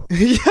off, Trent.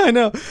 Yeah, I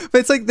know, but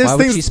it's like there's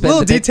things,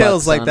 little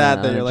details like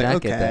that you're like,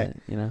 okay,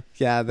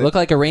 yeah, looked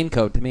like a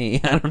raincoat to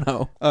me. I don't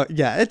know.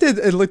 Yeah, it did.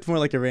 It looked more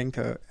like a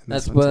raincoat.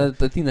 That's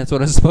what I think. That's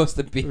what it's supposed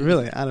to be.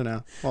 Really, I don't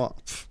know. Well,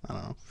 I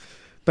don't know,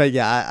 but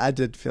yeah, I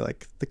did feel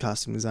like the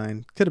costume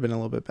design could have been a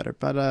little bit better.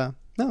 But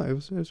no, it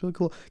was really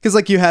cool, because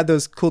like you had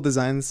those cool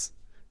designs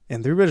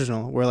in the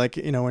original, where like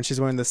when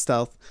she's wearing the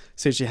stealth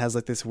suit, she has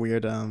like this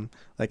weird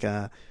like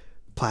a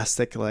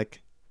plastic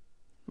like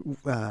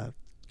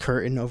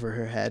curtain over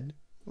her head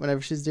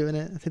whenever she's doing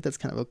it. I think that's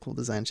kind of a cool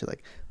design. She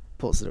like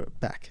pulls it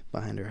back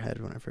behind her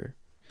head whenever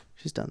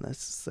she's done this.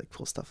 It's like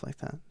cool stuff like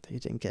that you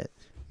didn't get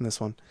in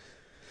this one.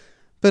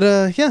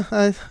 But yeah,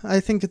 I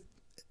think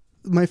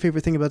my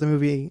favorite thing about the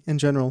movie in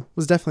general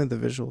was definitely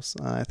the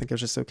visuals. I think I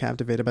was just so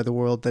captivated by the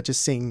world that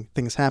just seeing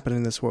things happen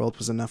in this world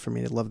was enough for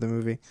me to love the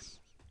movie.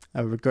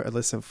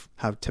 Regardless of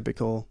how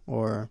typical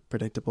or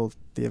predictable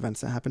the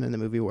events that happened in the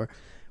movie were,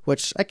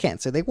 which I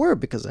can't say they were,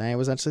 because I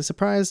was actually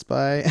surprised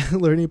by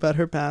learning about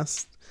her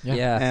past.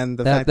 Yeah, and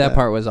the fact that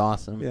part was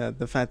awesome. Yeah,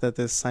 the fact that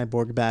this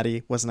cyborg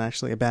baddie wasn't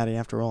actually a baddie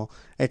after all.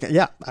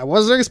 I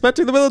wasn't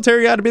expecting the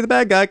military guy to be the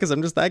bad guy, because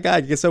I'm just that guy.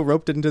 You get so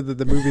roped into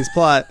the movie's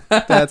plot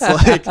that's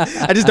like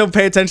I just don't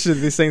pay attention to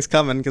these things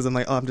coming, because I'm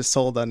like, I'm just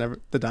sold on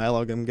the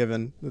dialogue I'm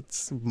given.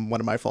 It's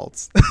one of my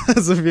faults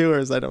as a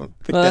viewer, I don't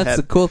think that's ahead.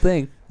 a cool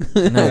thing.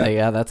 No,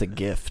 yeah, that's a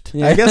gift.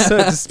 I guess so,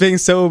 just being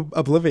so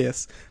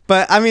oblivious.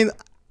 But I mean,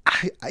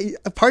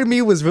 a part of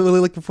me was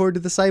really looking forward to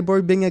the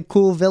cyborg being a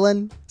cool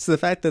villain. So the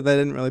fact that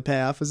didn't really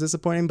pay off was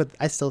disappointing. But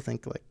I still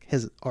think like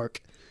his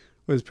arc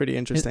was pretty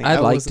interesting. I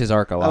liked his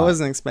arc a lot. I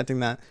wasn't expecting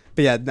that.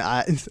 But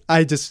yeah,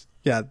 I just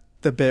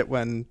the bit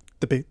when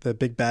the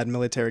big bad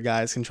military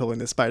guy is controlling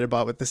the spider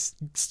bot with this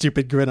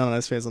stupid grin on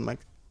his face. I'm like,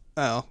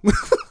 oh.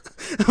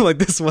 Like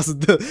this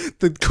wasn't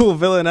the cool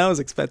villain I was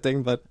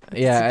expecting, but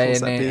yeah,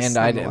 cool and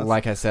I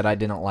like I said, I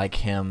didn't like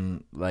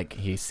him. Like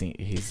he's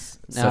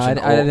no, I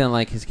didn't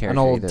like his character. An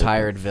old either,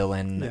 tired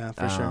villain. Yeah,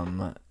 for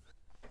sure.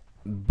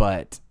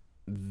 But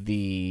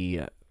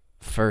the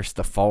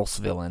false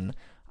villain,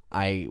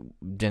 I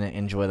didn't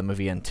enjoy the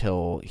movie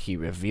until he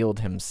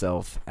revealed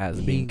himself as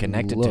being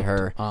connected to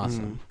her.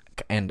 Awesome.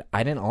 And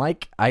I didn't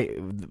like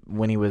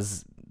when he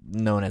was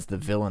known as the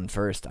villain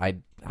first. I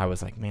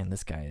was like, man,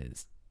 this guy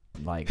is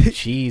like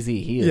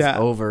cheesy. He is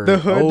over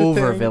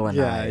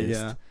villainized.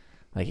 Yeah.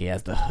 Like he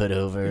has the hood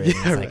over and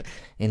he's like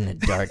in the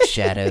dark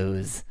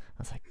shadows.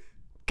 I was like,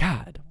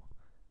 God,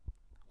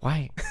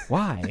 why?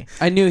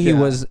 I knew he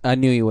wasn't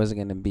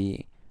going to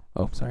be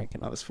Oh, sorry.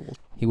 I was fooled.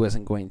 He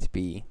wasn't going to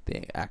be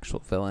the actual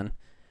villain.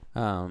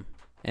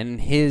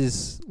 And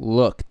his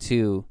look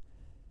too,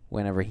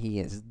 whenever he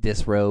is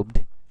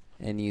disrobed,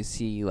 and you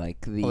see like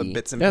All the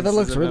bits and Yeah, that pieces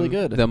looks of really him.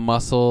 good. the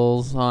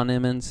muscles on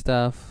him and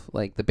stuff,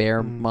 like the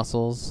bear Mm.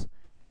 muscles,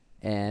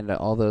 and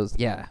all those.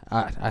 Yeah,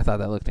 I thought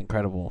that looked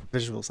incredible.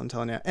 Visuals, I'm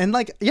telling you. And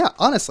like, yeah,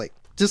 honestly,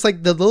 just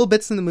like the little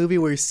bits in the movie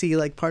where you see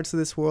like parts of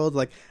this world,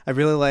 like I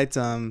really liked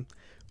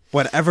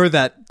whatever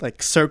that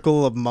like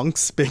circle of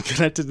monks being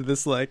connected to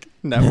this like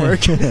network.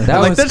 That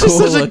like was that's cool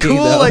just such a looking,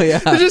 cool though, like yeah.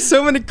 there's just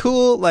so many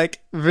cool like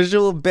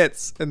visual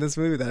bits in this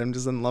movie that I'm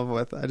just in love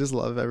with. I just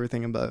love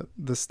everything about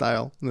this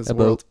style, this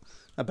About- world.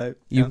 About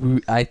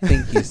I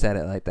think you said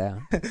it like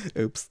that.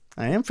 oops.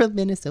 I am from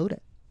Minnesota.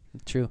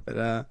 True.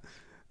 But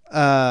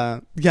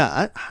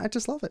yeah, I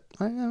just love it.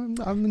 I'm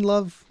in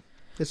love.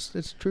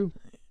 It's true.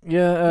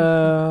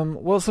 Yeah,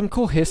 well, some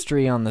cool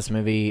history on this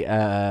movie.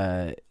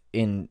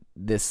 In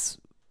this,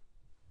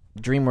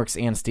 DreamWorks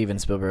and Steven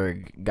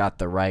Spielberg got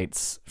the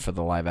rights for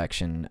the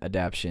live-action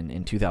adaptation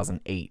in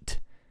 2008.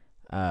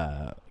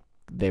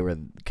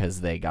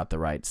 Because they got the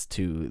rights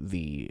to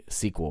the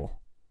sequel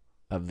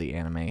of the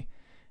anime,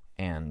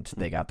 and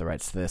they got the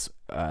rights to this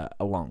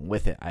along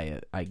with it,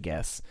 I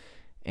guess.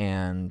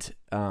 And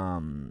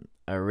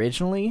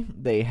originally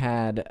they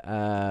had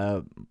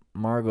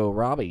Margot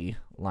Robbie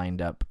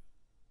lined up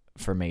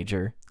for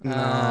Major,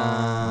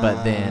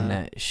 but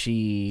then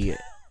she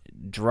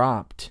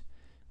dropped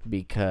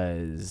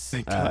because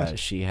Thank God.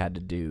 she had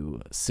to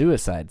do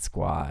Suicide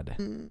Squad,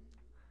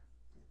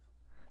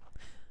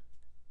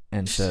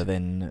 and so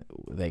then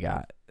they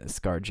got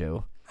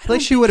ScarJo. I feel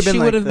like she would have been. She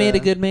like would have made a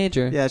the- good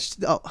Major. Yeah,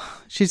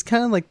 she's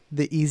kind of like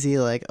the easy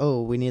like,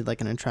 oh, we need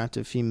like an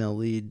attractive female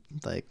lead.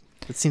 Like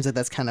it seems like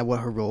that's kind of what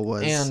her role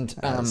was. And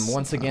as,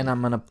 once again,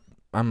 I'm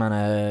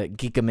gonna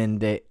geek 'em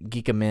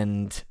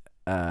in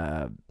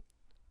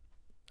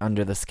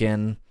Under the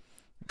Skin.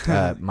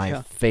 My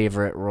Yeah.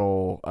 favorite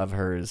role of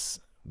hers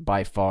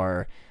by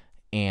far.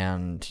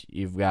 And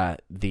you've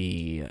got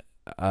the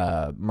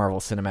Marvel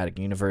Cinematic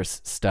Universe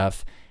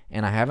stuff.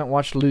 And I haven't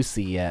watched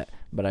Lucy yet,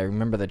 but I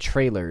remember the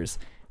trailers.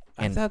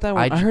 I And thought that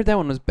one. I heard that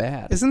one was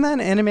bad. Isn't that an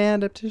anime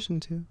adaptation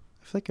too?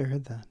 I feel like I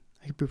heard that.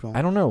 I could be wrong.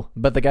 I don't know,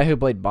 but the guy who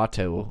played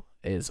Bato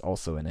is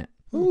also in it.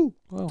 Ooh.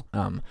 Well,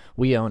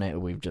 We own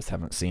it. We just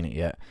haven't seen it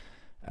yet.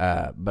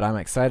 But I'm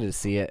excited to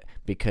see it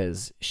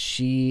because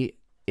she's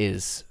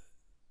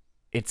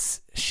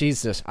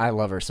just, I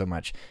love her so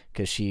much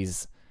because she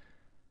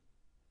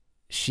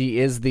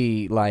is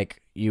the,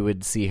 like, you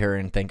would see her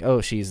and think,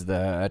 oh, she's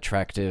the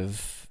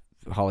attractive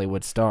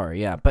Hollywood star.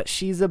 Yeah, but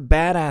she's a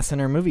badass in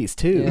her movies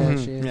too. Yeah,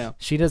 Mhm. she is. Yeah.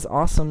 She does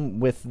awesome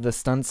with the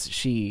stunts.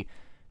 She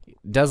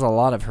does a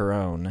lot of her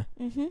own,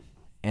 Mm-hmm.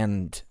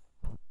 and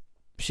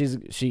she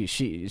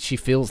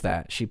feels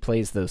that. She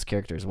plays those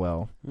characters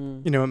well.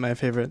 Mm. You know what my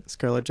favorite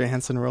Scarlett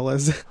Johansson role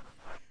is?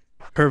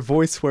 Her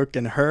voice work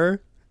in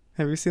Her.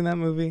 Have you seen that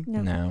movie?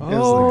 No. No. It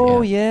was Oh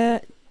like- yeah.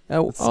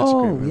 Oh, It's such a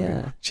great movie.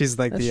 yeah. She's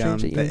like That's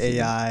strange that you the haven't seen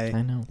it. AI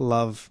I know.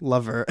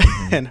 lover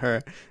in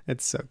Her.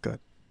 It's so good.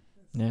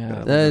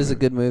 Yeah, That is a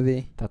good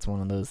movie. that's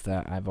one of those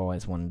that I've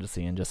always wanted to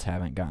see and just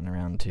haven't gotten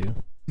around to.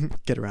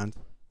 Get around.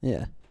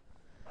 Yeah.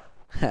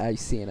 I've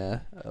seen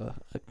a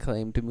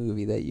acclaimed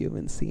movie that you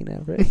haven't seen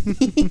ever.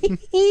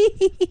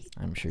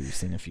 I'm sure you've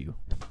seen a few.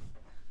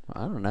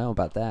 I don't know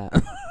about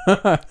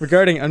that.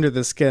 Regarding Under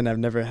the Skin, I've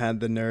never had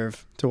the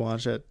nerve to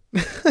watch it.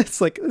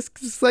 it's like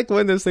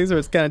one of those things where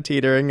it's kind of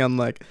teetering. I'm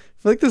like, I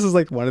feel like this is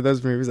like one of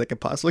those movies that could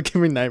possibly give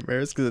me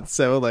nightmares because it's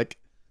so like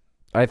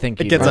I think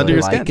It you'd gets really under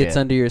your like skin. it. Gets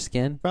under your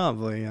skin.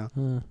 probably yeah.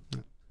 Huh.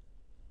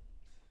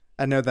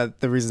 I know that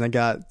the reason I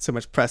got so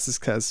much press is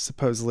because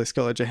supposedly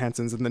Scarlett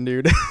Johansson's in the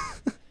nude.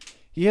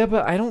 Yeah,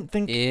 but I don't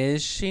think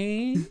Is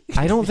she?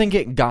 I don't think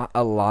it got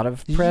a lot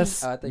of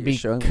press Oh, I thought you were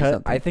showing me because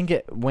something. I think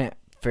it went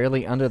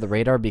fairly under the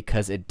radar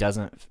because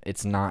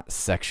it's not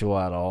sexual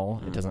at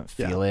all. It doesn't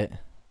Yeah. feel it.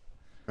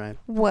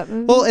 What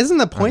movie? Well, isn't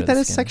the point Under that the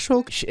it's Skin.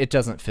 sexual? It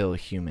doesn't feel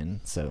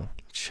human, so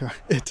Sure.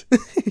 It.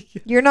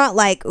 You're not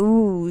like,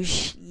 ooh,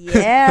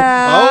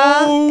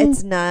 yeah. Oh.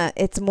 It's not.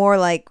 It's more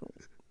like,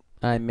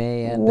 I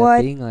may end What-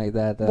 up being like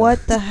that though.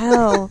 what the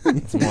hell?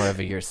 it's more of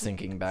a you're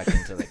sinking back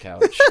into the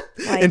couch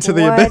Like, Into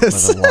the what,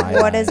 abyss. with a wide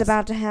what is eyes.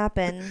 about to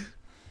happen?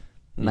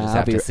 You Nah, just I'll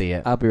have be to see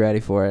it. I'll be ready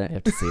for You it.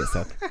 have to see it,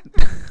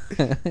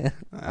 Seth.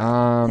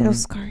 It'll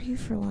scar you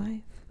for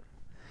life.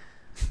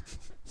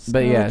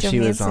 But yeah, Scarlett she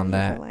was Johansson on for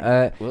that.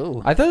 life.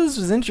 Whoa. I thought this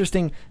was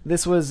interesting.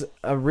 This was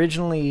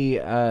originally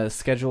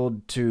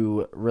scheduled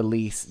to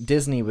release.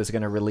 Disney was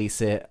going to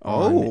release it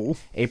on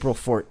April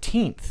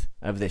 14th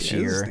of this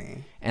year,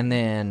 Disney. and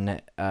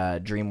then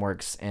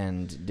DreamWorks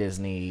and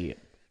Disney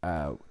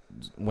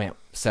went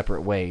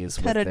separate ways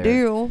Cut a with their,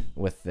 deal.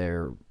 with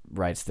their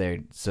rights there,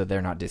 so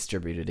they're not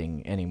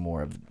distributing any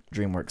more of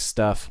DreamWorks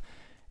stuff,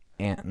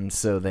 and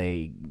so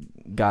they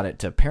got it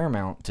to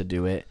Paramount to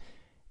do it,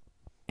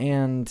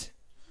 and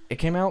it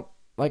came out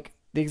like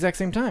the exact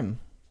same time,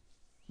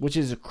 which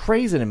is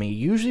crazy to me.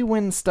 Usually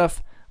when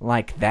stuff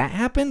like that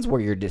happens, where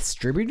your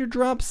distributor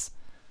drops,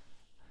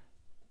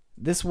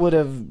 this would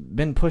have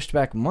been pushed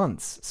back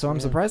months. So I'm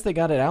Yeah. surprised they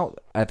got it out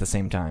at the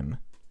same time.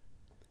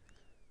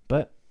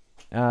 But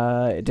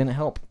it didn't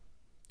help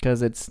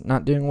because it's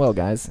not doing well,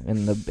 guys,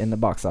 in the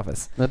box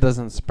office. That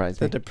doesn't surprise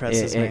me. That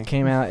depresses me. It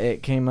came out.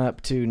 It came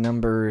up to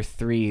number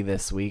 3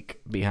 this week,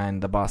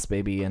 behind The Boss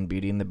Baby and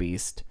Beauty and the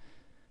Beast.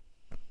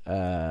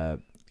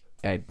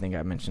 I think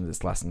I mentioned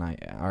this last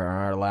night,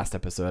 our last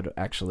episode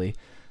actually,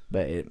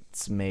 but it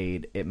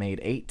made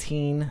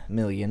 18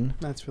 million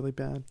That's really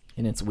bad.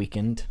 in its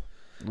weekend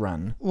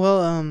run.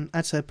 Well,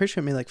 actually, I'm pretty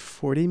sure it made like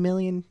 40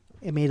 million.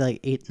 It made like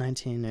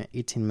 18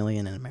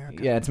 million in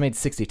America. Yeah, it's made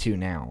 62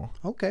 now,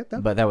 Okay.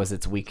 but that was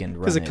its weekend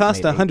run. Because it cost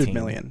made 100 18.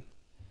 million.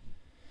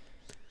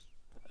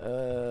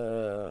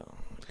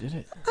 Did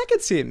it? I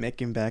could see it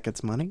making back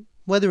its money.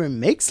 Whether it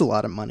makes a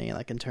lot of money,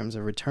 like in terms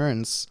of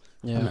returns,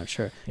 Yeah. I'm not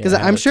sure. Yeah, Because it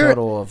had I'm a sure.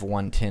 total of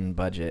 110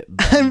 budget,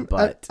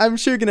 but I'm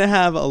sure gonna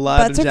have a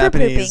lot Butts of are for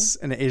Japanese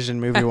and Asian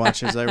movie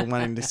watchers are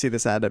wanting to see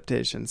this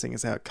adaptation, seeing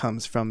as how it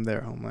comes from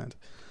their homeland.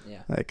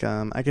 Yeah. Like,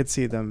 I could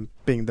see them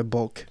being the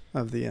bulk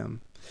of the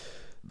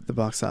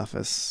box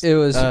office. It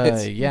was.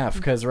 it's, yeah,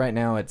 because right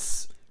now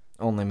it's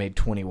only made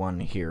 21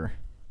 here.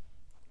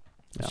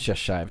 It's Yeah.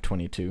 just shy of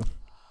 22.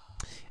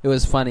 It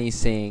was funny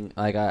seeing,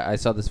 like, I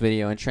saw this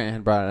video, and Trent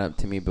had brought it up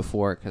to me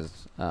before because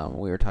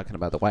we were talking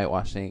about the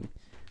whitewashing.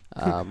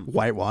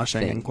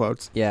 Whitewashing in thing.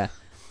 quotes. Yeah.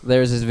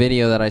 There's this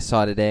video that I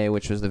saw today,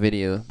 which was the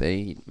video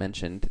they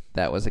mentioned,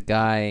 that was a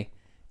guy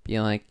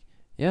being like,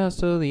 yeah,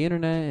 so the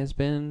internet has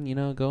been,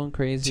 going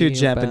crazy. Two about-"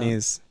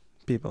 Japanese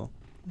people.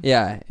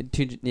 Yeah,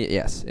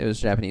 yes, it was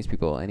Japanese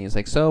people. And he was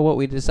like, so what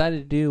we decided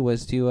to do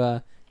was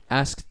to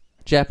ask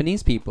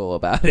Japanese people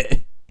about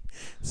it.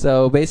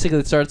 So basically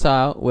it starts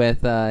out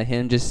with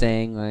him just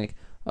saying, like,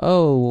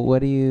 oh, what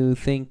do you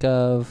think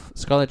of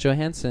Scarlett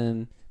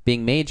Johansson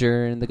being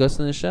Major in the Ghost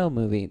in the Shell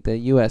movie, the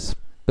U.S.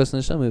 Ghost in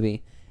the Shell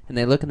movie? And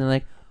they look and they're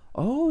like,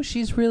 oh,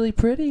 she's really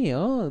pretty.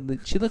 Oh,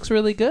 she looks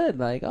really good.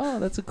 Like, oh,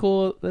 that's a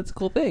cool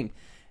thing.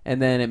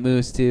 And then it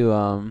moves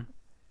to,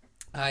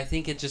 I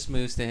think it just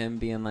moves to him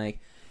being like,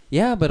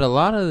 yeah, but a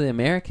lot of the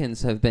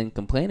Americans have been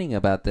complaining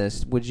about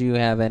this. Would you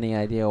have any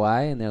idea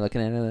why? And they're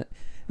looking at it.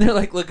 They're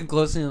like looking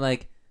closely and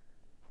like,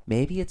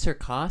 maybe it's her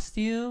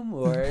costume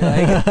or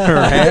like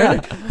Her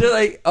hair? They're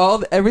like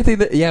everything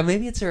that, yeah,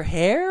 maybe it's her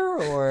hair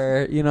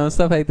or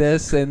stuff like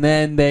this. And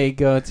then they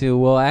go to,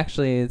 well,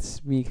 actually it's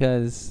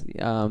because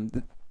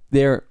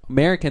their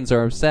Americans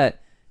are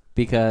upset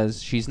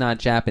because she's not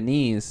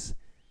Japanese,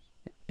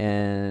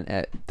 and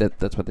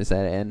that's what they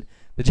said. And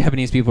the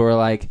Japanese people were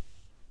like,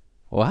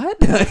 what?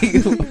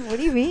 What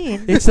do you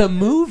mean? It's a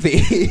movie.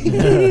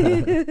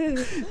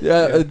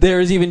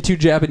 There's even 2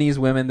 Japanese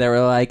women that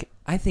were like,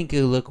 I think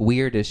it would look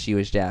weird if she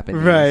was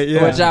Japanese. Right,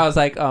 yeah. Which I was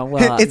like, oh,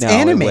 well, It's no,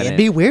 anime. It It'd wouldn't.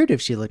 be weird if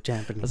she looked I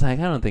Japanese. was like,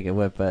 I don't think it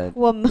would, but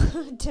Well,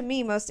 to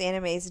me, most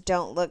animes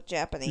don't look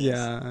Japanese.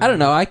 Yeah. I don't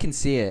know. I can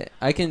see it.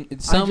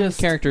 Some just-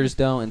 characters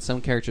don't, and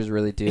some characters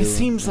really do. It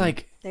seems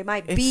like They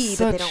might it's be,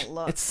 such, but they don't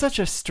look. It's such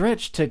a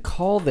stretch to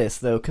call this,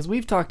 though, because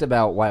we've talked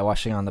about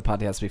whitewashing on the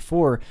podcast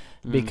before,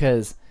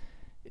 because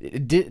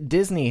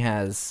Disney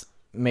has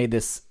made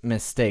this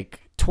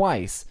mistake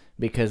twice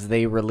because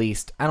they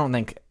released, I don't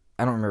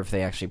remember if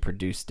they actually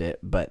produced it,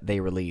 but they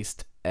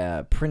released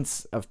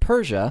Prince of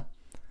Persia,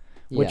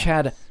 which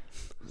had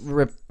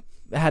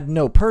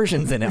no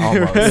Persians in it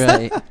almost.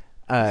 right.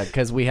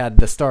 Because we had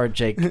the star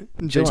Jake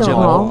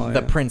Gyllenhaal,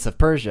 the Prince of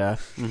Persia,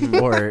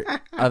 or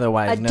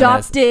otherwise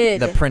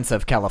Adopted. known as the Prince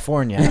of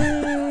California.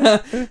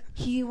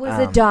 He was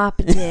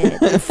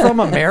adopted. From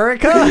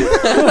America?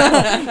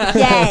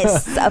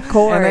 Yes, of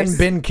course. And then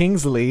Ben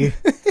Kingsley,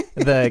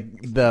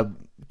 the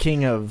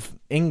King of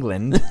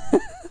England,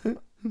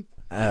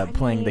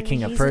 playing the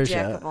King of he's a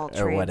jack Persia of all or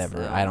trades, whatever.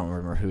 though. I don't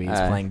remember who he's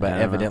I playing, but don't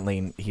know.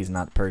 evidently he's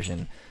not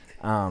Persian.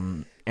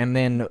 And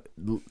then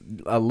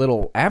a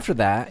little after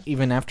that,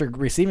 even after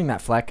receiving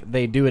that flack,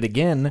 they do it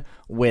again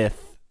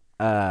with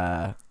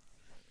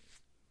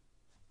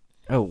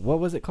what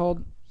was it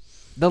called?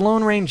 The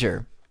Lone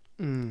Ranger.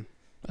 Mm.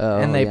 Oh,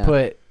 And they yeah.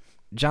 put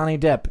Johnny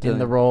Depp in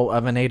the Dylan. role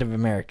of a Native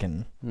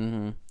American.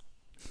 Mm-hmm.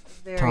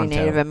 Very Tonto.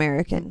 Native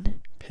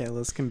American. Pale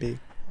as can be.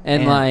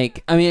 And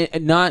like, I mean,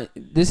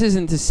 this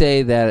isn't to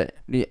say that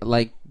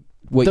like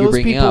what Those you're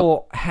bringing up.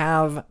 people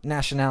have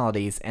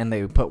nationalities, and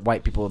they put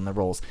white people in the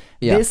roles.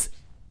 Yeah. This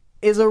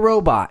is a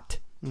robot.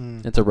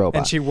 Mm. It's a robot.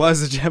 And she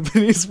was a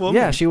Japanese woman.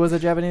 Yeah, she was a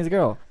Japanese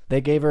girl.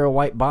 They gave her a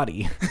white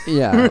body.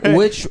 Yeah,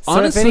 which So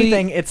honestly, if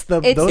anything, it's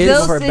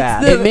those were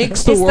bad. It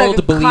makes the world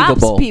cops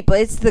believable. people.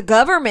 It's the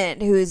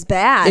government who's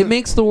bad. it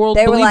makes the world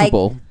They were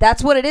believable. like,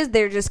 that's what it is.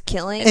 They're just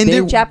killing And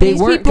they Japanese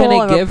weren't people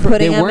gonna and give her-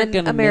 putting they them weren't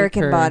in gonna make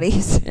American her-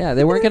 bodies. Yeah,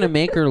 they weren't going to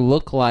make her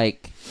look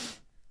like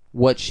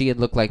what she had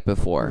looked like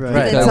before. Right.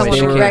 Right. Because Someone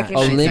they would were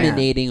recognize her.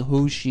 eliminating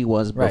who she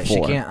was Right,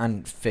 before. she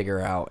can't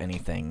figure out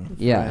anything.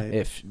 Yeah. Right.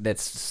 If that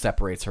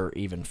separates her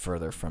even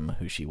further from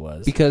who she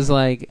was. Because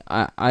like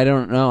I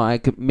don't know, I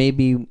could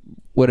maybe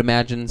would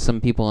imagine some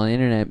people on the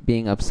internet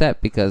being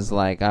upset because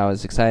like I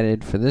was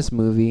excited for this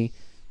movie,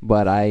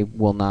 but I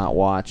will not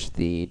watch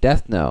the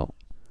Death Note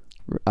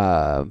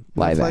live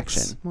Netflix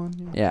action.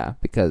 one, Yeah,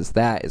 because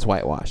that is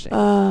whitewashing.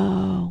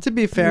 Oh. To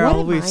be fair, What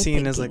all am we've I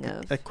seen is like thinking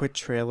of? a quick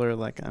trailer.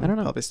 Like I'm I don't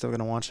know. probably still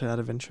gonna watch it out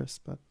of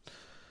interest, but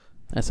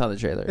I saw the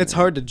trailer. it's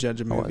hard to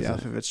judge a How movie was off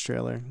it? of its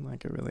trailer.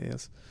 Like it really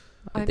is.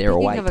 I'm They were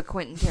thinking white. of a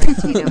Quentin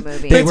Tarantino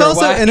movie. They It's were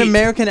also an white.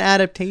 American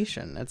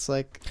adaptation. It's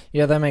like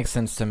Yeah, that makes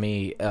sense to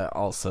me.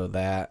 Also,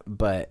 that,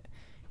 but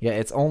yeah,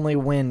 it's only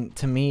when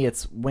to me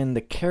it's when the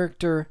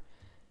character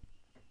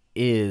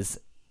is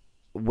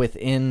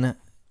within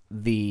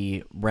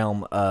the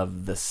realm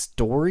of the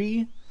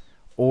story,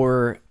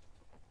 or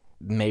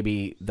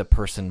maybe the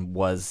person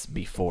was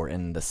before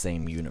in the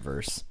same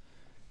universe,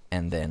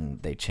 and then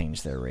they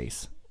change their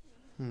race.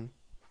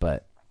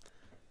 But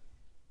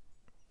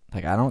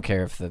like, I don't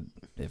care if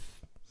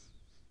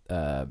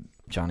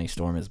Johnny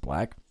Storm is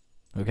black.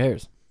 Who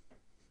cares?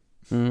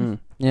 Yeah,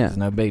 It's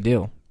no big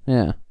deal.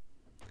 yeah.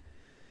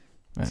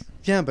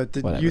 Yeah, but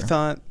you Whatever.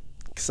 thought?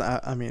 Because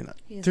I mean,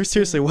 He is there a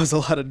seriously king. was a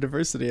lot of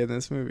diversity in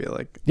this movie.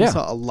 Like, Yeah. we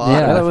saw a lot.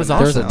 Yeah, of that was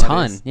different There's a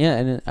personalities. ton. Yeah,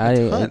 and I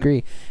ton.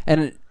 agree.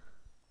 And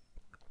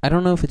I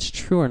don't know if it's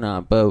true or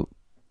not, but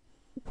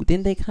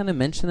didn't they kind of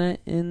mention that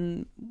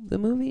in the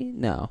movie?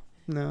 No,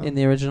 No. in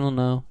the original,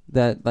 no.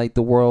 That like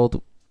the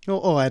world,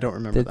 oh, I don't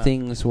remember the that.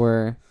 things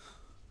were.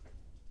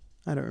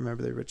 I don't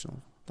remember the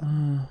original.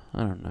 I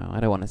don't know. I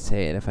don't want to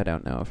say it if I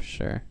don't know for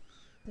sure.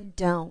 Then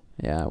don't.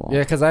 Yeah, I won't. Yeah,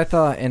 because I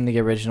thought in the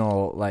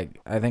original,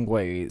 like, I think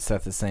what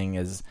Seth is saying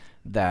is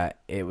that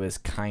it was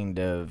kind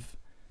of,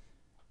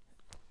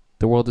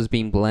 The world is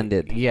being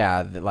blended.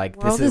 yeah, like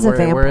World this is is a we're in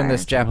vampire.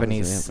 this World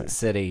Japanese is a vampire.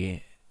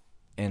 city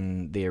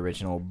in the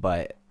original,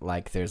 but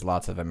like there's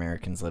lots of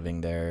Americans living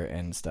there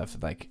and stuff.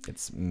 Like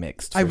it's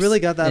mixed. I for really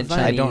s- got that And vibe.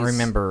 I don't Chinese-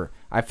 remember.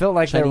 I felt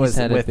like there Chinese was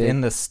had a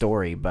within bit- the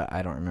story, but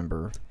I don't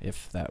remember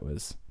if that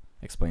was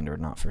explained or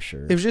not for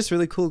sure. It was just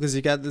really cool because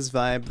you got this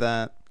vibe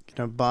that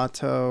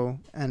Bato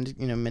and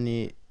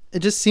many. It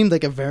just seemed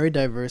like a very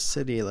diverse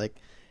city. Like,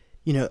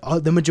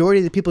 the majority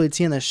of the people you'd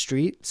see on the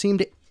street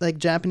seemed like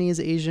Japanese,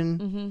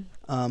 Asian.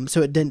 Mm-hmm.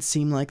 So it didn't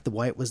seem like the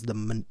white was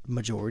the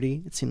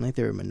majority. It seemed like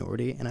they were a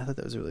minority, and I thought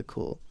that was a really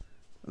cool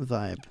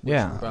vibe.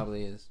 Yeah.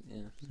 Probably is.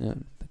 Yeah,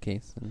 the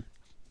case. And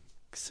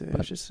So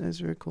it was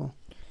very cool.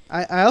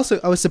 I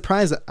was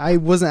surprised that I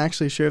wasn't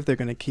actually sure if they're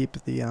going to keep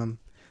the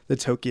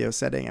Tokyo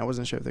setting. I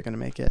wasn't sure if they're going to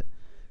make it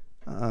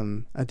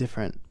a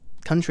different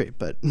country,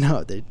 but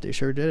no, they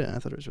sure did it, and I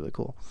thought it was really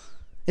cool.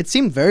 It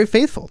seemed very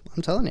faithful.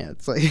 I'm telling you,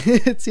 it's like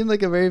it seemed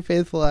like a very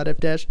faithful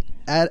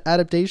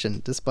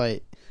adaptation,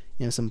 despite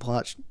some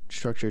plot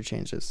structure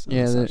changes. and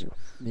yeah, such.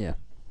 yeah.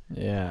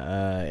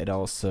 Yeah, it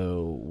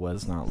also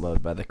was not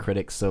loved by the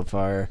critics so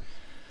far.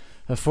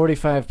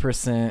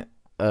 45%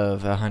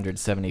 of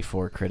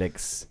 174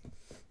 critics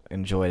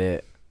enjoyed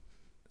it.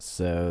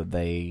 So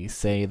they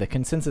say the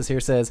consensus here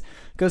says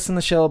Ghost in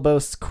the Shell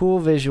boasts cool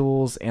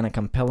visuals and a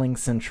compelling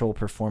central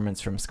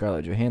performance from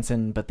Scarlett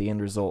Johansson, but the end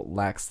result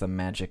lacks the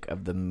magic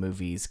of the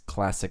movie's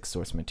classic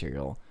source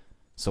material.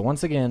 So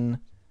once again,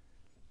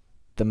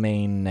 the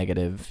main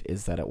negative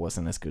is that it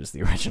wasn't as good as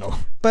the original.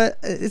 But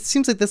it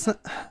seems like that's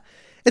not.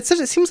 It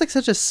seems like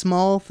such a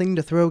small thing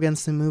to throw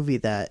against the movie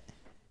that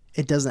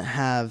it doesn't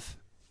have,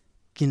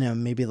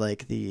 maybe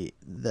like the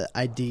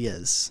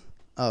ideas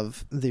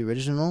of the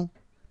original.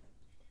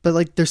 But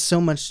like, there's so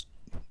much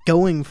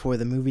going for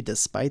the movie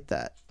despite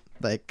that.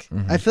 Like,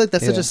 I feel like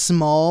that's such Yeah. a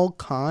small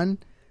con.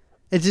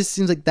 It just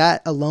seems like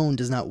that alone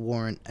does not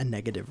warrant a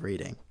negative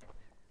rating.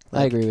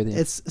 I agree with you.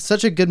 It's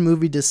such a good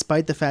movie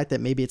despite the fact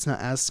that maybe it's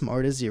not as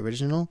smart as the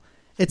original.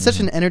 It's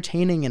such an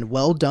entertaining and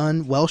well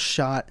done, well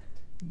shot,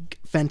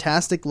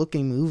 fantastic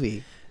looking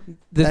movie.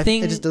 The That-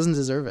 thing it just doesn't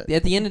deserve it.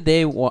 At the end of the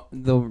day,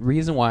 the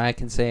reason why I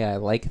can say I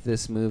like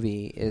this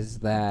movie is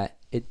that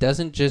it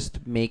doesn't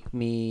just make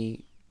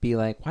me be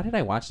like, why did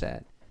I watch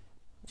that?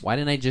 Why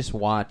didn't I just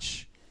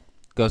watch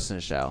Ghost in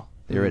the Shell,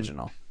 the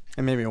original?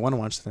 And maybe I want to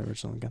watch the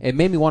original again. It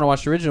made me want to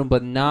watch the original,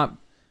 but not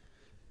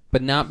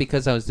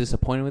because I was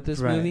disappointed with this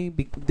Right.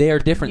 movie. They are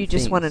different. You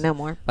just want to things. know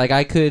more. Like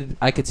I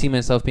could see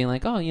myself being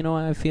like, oh,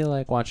 I feel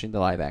like watching the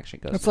live action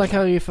Ghost. It's in the like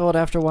Shell. how you felt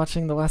after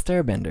watching The Last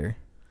Airbender,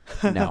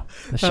 no, the That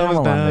was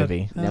Shyamalan bad.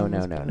 movie.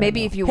 no.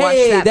 Maybe if you watch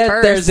Hey, that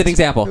first. there's an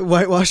example.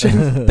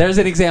 Whitewashing. There's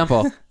an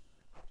example.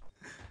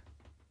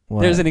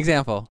 What? There's an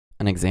example.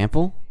 An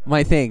example?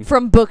 My thing.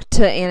 From book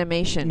to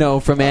animation. No,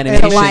 from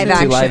animation to live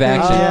action. live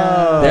action.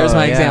 Oh, There's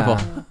my yeah.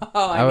 example.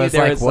 Oh, I knew was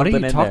there like, was what are you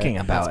something in there. talking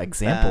about? That's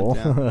Example?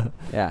 bad,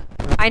 Yeah,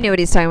 I knew what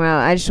he's talking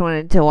about. I just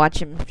wanted to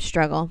watch him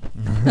struggle.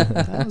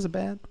 That was a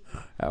bad.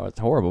 that was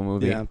a horrible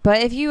movie. Yeah.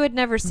 But if you had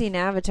never seen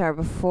Avatar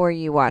before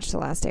you watched The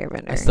Last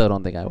Airbender, I still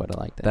don't think I would have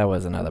liked it. That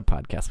was another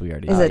podcast we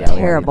already it's did. a yeah, we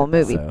terrible already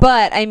did, movie. so.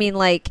 But I mean,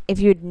 like, if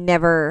you'd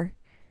never,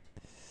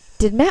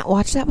 did Matt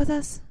watch that with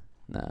us?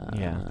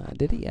 Yeah.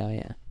 Did he? Oh,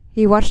 yeah.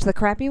 He watched the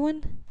crappy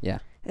one. Yeah.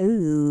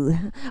 Ooh.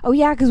 Oh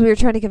yeah, because we were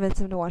trying to convince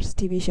him to watch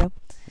the TV show.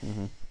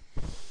 Mm-hmm.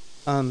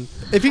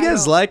 If you I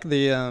guys don't- like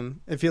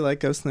if you like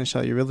Ghost in the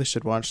Shell, you really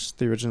should watch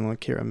the original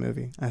Akira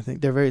movie. I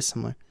think they're very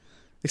similar,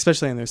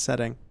 especially in their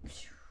setting.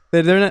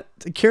 They're not.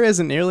 Akira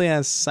isn't nearly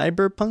as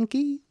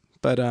cyberpunky,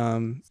 but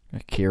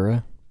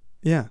Akira.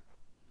 yeah,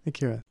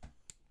 Akira.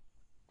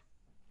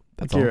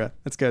 That's all? Akira.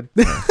 That's good.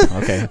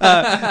 Okay.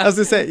 I was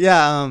gonna say,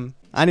 yeah.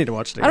 I need to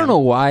watch it again. I don't know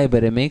why,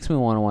 but it makes me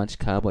want to watch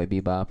Cowboy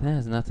Bebop. That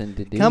has nothing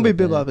to do. Cowboy with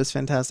Bebop it. is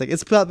fantastic.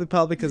 It's probably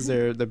because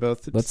they're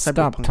both. Let's stop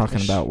cyberpunk-ish.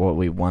 talking about what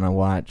we want to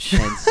watch.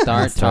 And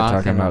start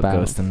talking about about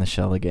Ghost in the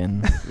Shell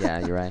again. Yeah,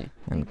 you're right.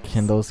 And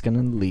Kendall's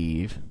gonna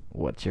leave.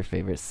 What's your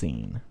favorite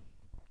scene?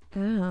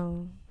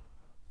 Oh.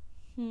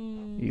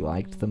 You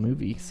liked the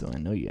movie, so I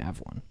know you have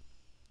one.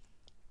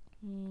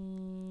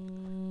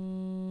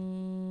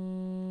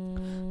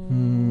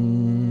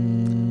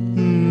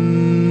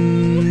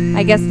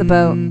 I guess the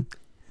boat.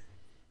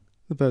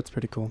 The boat's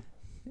pretty cool.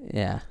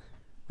 Yeah,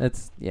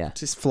 yeah.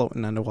 Just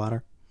floating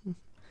underwater.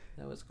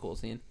 That was a cool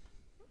scene.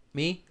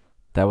 Me?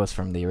 That was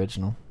from the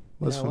original.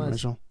 Was Yeah, it from was.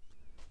 original.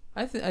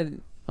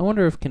 I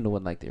wonder if Kendall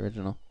would like the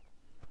original.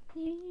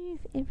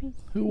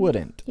 Who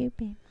wouldn't?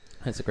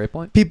 That's a great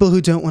point. People who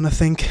don't want to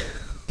think.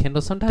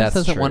 Kendall sometimes That's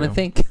doesn't want to true.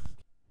 think.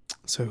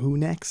 So who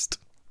next?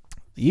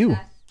 You.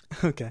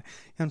 Okay,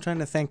 I'm trying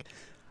to think.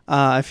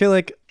 I feel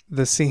like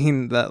the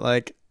scene that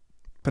like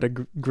put a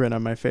grin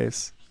on my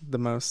face the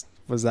most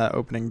was that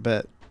opening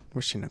bit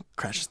where she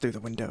crashes through the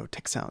window,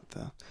 takes out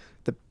the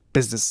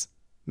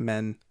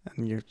businessmen,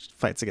 and your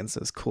fights against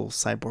those cool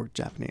cyborg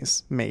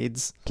Japanese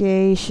maids.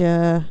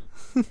 Geisha.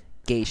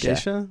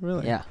 Geisha,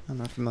 really? Yeah. I'm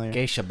not familiar.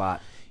 Geisha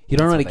bot. You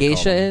don't know That's what a what they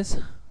call geisha them. is?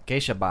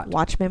 Geisha bot.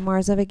 Watch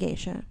Memoirs of a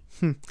Geisha.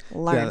 Hmm.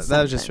 Learn Yeah,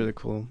 that was just something. really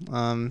cool.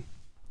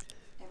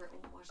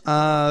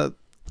 watch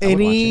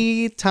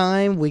Any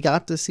time we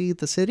got to see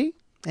the city,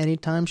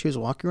 anytime she was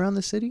walking around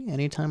the city,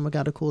 anytime we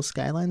got a cool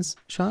skylines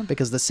shot,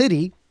 because the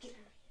city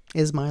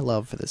is my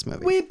love for this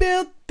movie. We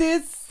built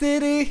this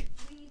city.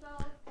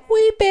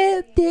 We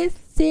built this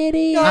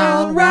city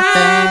on rock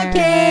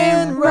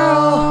and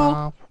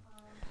roll.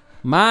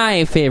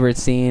 My favorite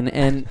scene,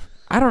 and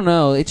I don't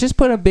know, it just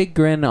put a big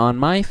grin on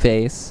my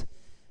face,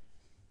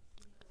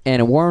 and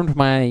it warmed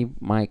my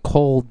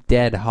cold,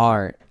 dead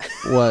heart,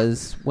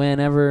 was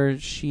whenever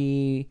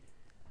she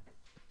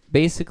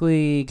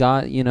basically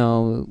got,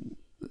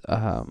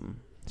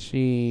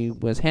 she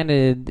was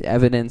handed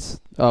evidence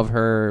of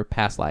her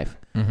past life.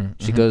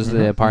 She goes to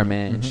the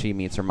apartment and she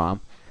meets her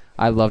mom.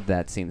 I loved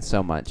that scene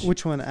so much.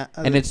 Which one?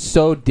 And it's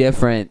so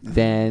different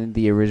than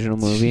the original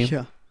movie.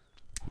 Yeah.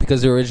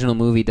 Because the original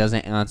movie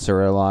doesn't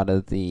answer a lot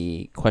of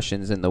the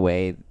questions in the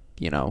way,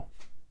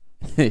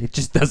 it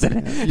just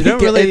doesn't. You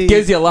don't really- It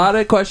gives you a lot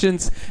of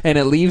questions, and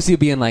it leaves you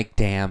being like,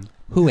 damn,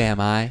 who am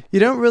I? You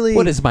don't really.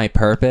 What is my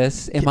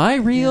purpose? Am I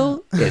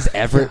real? Is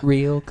Everett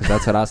real? Because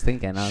that's what I was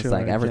thinking. I was Sure,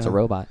 like, Everett's a yeah.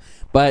 robot.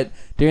 But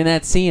during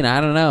that scene,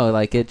 I don't know,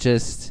 like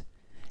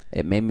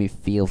it made me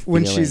feel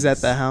when she's at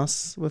feelings. the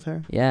house with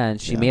her? Yeah,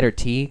 and she Yeah. made her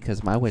tea, because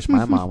I wish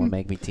my mom would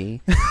make me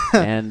tea.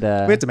 And We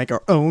had to make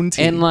our own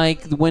tea. and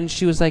like when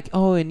she was like,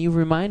 "Oh, and you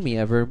remind me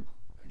of her,"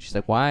 she's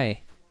like,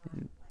 "Why?"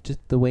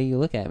 Just the way you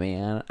look at me.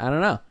 I don't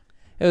know.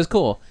 It was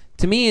cool.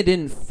 To me, it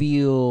didn't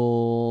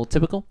feel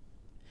typical.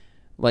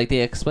 Like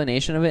the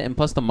explanation of it, and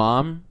plus the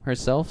mom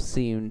herself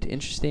seemed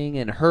interesting,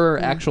 and her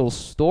actual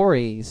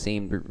story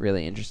seemed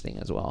really interesting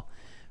as well,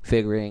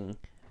 figuring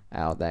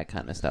out that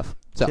kind of stuff.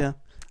 So yeah.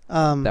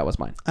 that was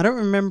mine. I don't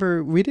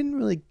remember. We didn't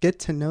really get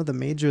to know the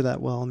Major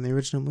that well in the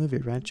original movie,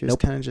 right? She was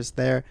Nope. kind of just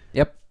there.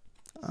 Yep.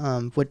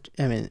 And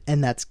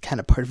that's kind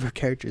of part of her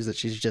character is that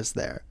she's just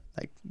there.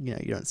 Like, you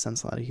don't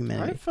sense a lot of I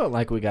humanity. felt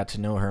like we got to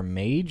know her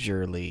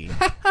majorly.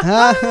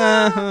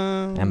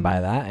 and And by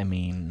that, I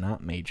mean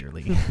not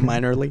majorly.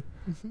 minorly.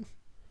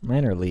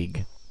 Minor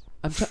league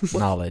I'm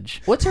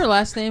knowledge. What's her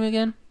last name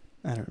again?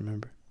 I don't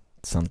remember.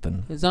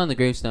 Something. It's on the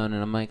gravestone,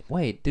 and I'm like,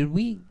 wait, did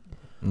we?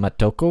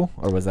 Matoko?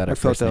 Or was that her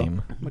first Makoto.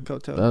 name?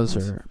 Makoto. That was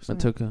her.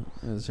 Matuka.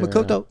 That was her,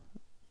 Makoto.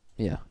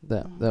 Yeah,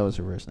 that was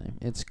her first name.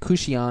 It's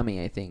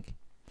Kushiami, I think.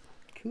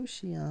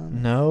 Kushian.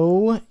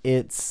 No,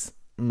 it's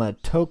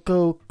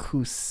Matoko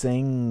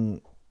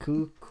Kusanagi.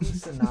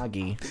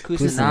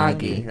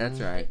 Kusanagi. That's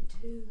right.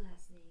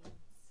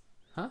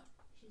 Huh?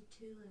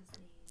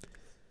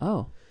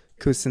 Oh.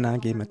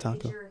 Kusanagi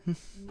Matako.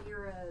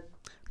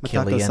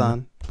 Killian.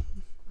 Matako-san.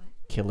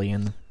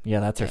 Killian. Yeah,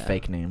 that's her Yeah.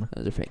 fake name. That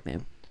was her fake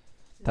name.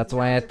 That's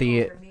why at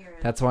the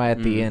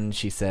Mm. end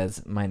she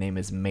says, "My name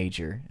is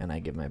Major," and I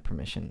give my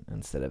permission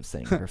instead of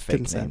saying her fake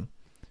Consent. name.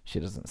 She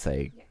doesn't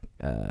say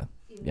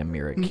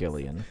Yamira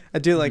Killian. I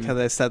do like how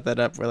they set that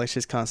up where like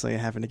she's constantly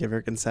having to give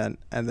her consent,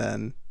 and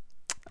then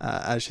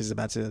as she's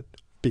about to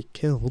be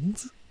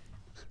killed,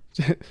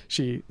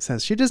 she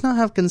says she does not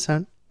have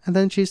consent, and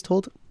then she's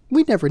told,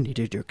 "We never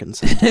needed your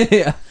consent."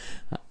 Yeah.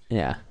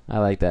 Yeah, I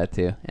like that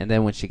too. And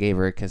then when she gave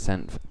her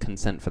consent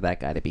for that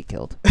guy to be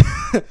killed,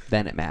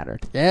 then it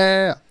mattered.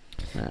 Yeah.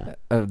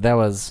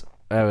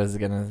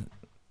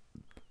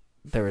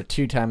 There were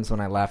 2 times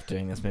when I laughed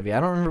during this movie. I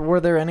don't remember. Were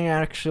there any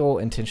actual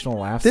intentional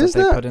laughs that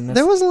they put in this?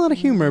 There wasn't a lot of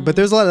humor, but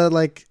there's a lot of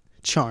like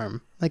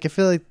charm. Like I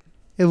feel like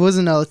it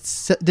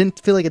didn't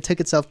feel like it took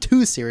itself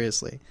too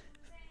seriously,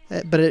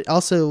 but it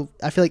also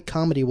I feel like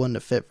comedy wouldn't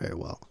have fit very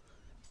well.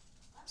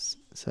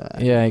 So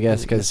Yeah, I guess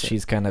I because guess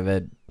she's kind of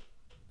a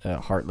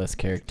heartless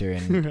character,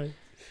 and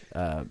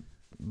right.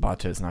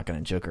 Bato's not going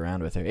to joke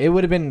around with her. It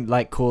would have been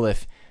like cool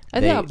if I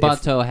they- thought if-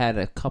 Bato had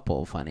a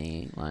couple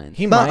funny lines.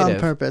 He But might on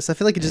have. purpose. I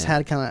feel like it just Yeah.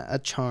 had kind of a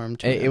charm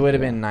to It it. would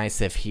have been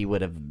nice if he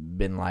would have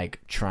been like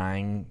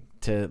trying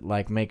to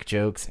like make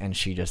jokes and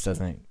she just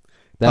doesn't.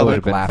 That Oh, would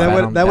have been laugh fun. at That him.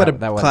 would have that would've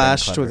been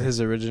clashed with clever.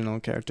 his original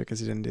character because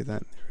he didn't do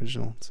that in the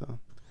original. So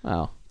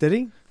Wow. did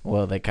he?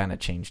 Well, they kind of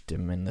changed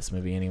him in this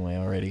movie anyway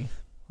already.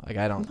 Like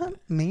I don't. Not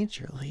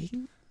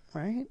majorly,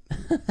 right?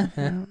 I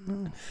don't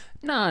know.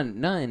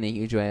 Not in a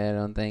huge way, I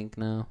don't think.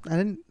 No. I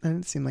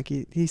didn't seem like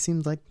he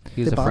seemed like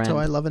He was the a friend. Bato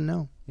I love and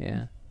know.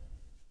 Yeah.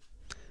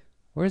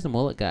 Where's the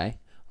mullet guy?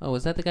 Oh,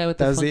 was that the guy with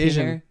That the was the funky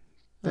Asian. hair?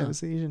 That Oh,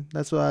 was the Asian.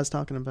 That's what I was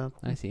talking about.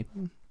 I see.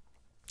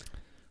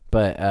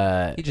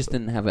 But He just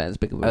didn't have as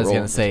big of a I was role gonna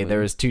in this say there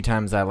movie. was 2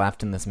 times I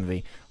laughed in this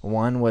movie.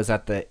 One was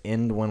at the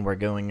end when we're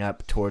going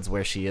up towards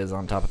where she is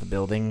on top of the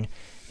building,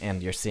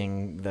 and you're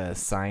seeing the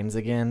signs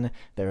again.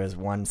 There was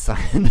one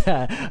sign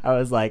that I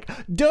was like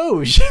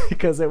Doge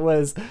because it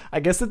was. I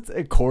guess it's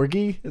a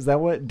corgi. Is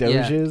that what Doge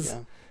Yeah. is? Yeah.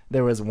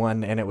 There was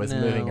one, and it was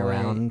No moving way.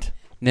 around.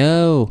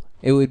 No,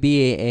 it would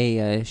be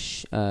a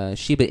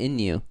Shiba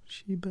Inu.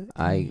 Shiba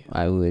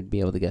I would be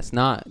able to guess.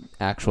 Not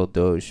actual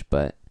Doge,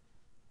 but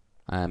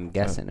I'm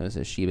guessing it was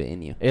a Shiba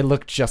Inu. It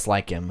looked just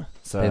like him,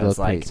 so They I was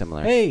look pretty like,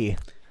 similar. "Hey,"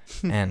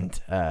 and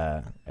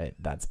I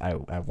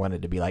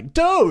wanted to be like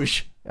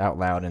Doge out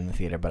loud in the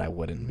theater, but I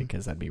wouldn't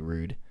because that'd be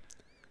rude.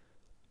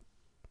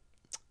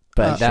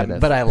 But Should've.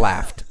 but I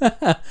laughed,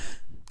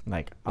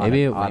 like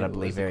Maybe it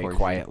audibly, was a very corgi.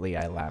 quietly.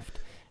 I laughed,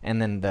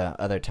 and then the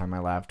other time I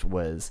laughed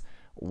was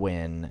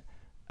when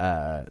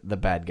the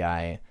bad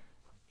guy.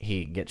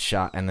 He gets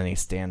shot and then he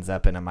stands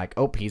up and I'm like,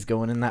 oh, he's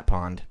going in that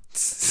pond.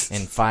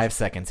 In 5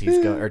 seconds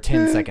or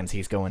 10 seconds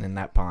he's going in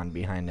that pond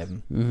behind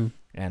him. Mm-hmm.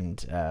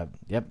 And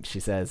yep, she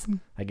says,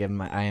 I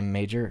am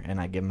major and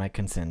I give my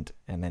consent.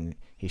 And then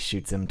he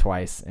shoots him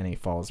twice and he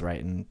falls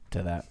right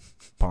into that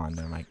pond.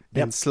 And I'm like,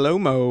 yep, In slow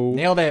mo.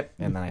 nailed it.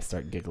 And then I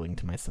start giggling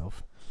to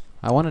myself.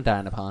 I want to die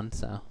in a pond,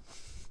 so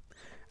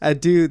I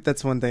do.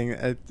 That's one thing.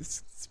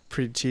 It's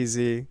pretty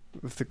cheesy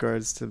with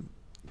regards to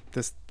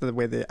the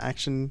way the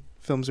action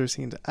films are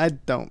seen. I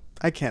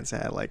can't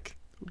say I like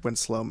when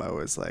slow mo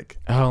is like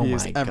Oh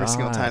used my every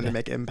single time to God.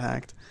 make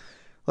impact.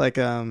 Like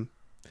I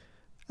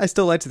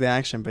still liked the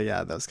action, but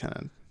yeah, that was kind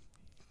of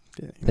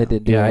they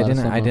did do. Yeah, a I lot of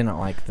didn't slow-mo.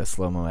 like the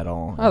slow-mo at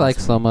all. I like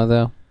slow mo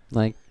though.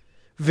 Like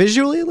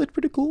visually it looked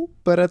pretty cool,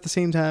 but at the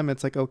same time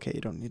it's like, okay, you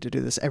don't need to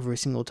do this every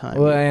single time.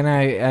 Well, and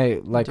I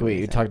like do what you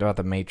anything. talked about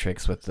the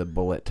Matrix with the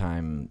bullet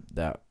time.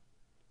 That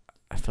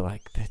I feel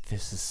like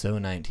this is so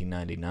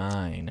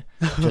 1999.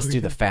 Just do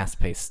the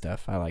fast-paced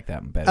stuff. I like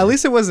that better. At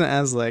least it wasn't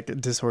as like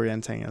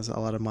disorienting as a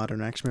lot of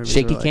modern action movies.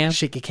 Shaky where, like, cam?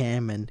 shaky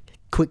cam and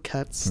quick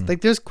cuts. Hmm. Like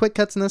there's quick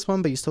cuts in this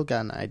one, but you still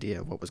got an idea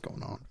of what was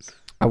going on.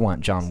 I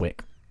want John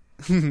Wick.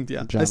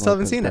 yeah, John I still Wick haven't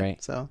was seen great.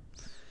 it, so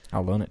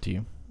I'll loan it to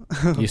you.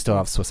 You still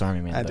have Swiss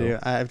Army Man. I though.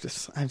 do.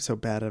 I'm so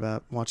bad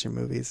about watching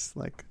movies.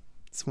 Like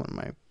it's one of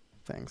my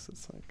things.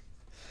 It's like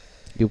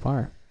you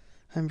are.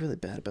 I'm really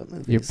bad about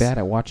movies. You're bad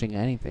at watching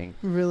anything.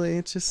 really,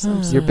 it's just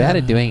You're bad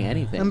at doing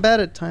anything. I'm bad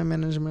at time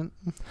management.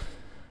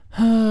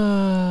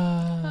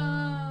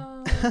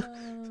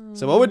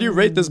 So what would you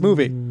rate this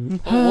movie?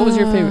 What was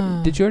your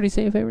favorite? Did you already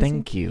say your favorite? scene?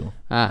 Thank you.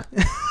 Ah,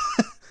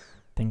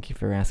 Thank you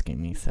for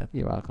asking me, Seth.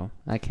 you're welcome.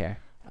 I care.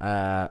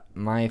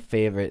 My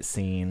favorite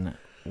scene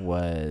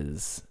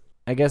was,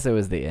 I guess it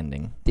was the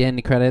ending. The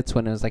end credits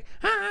when it was like,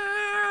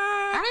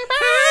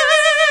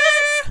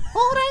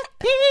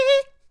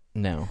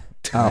 No.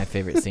 Oh. My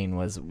favorite scene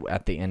was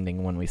at the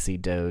ending when we see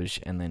Doge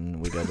and then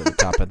we go to the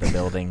top of the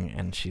building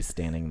and she's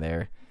standing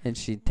there. and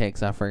she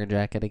takes off her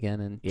jacket again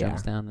and Yeah.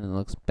 jumps down and it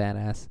looks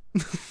badass.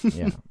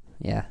 Yeah.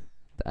 Yeah,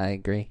 I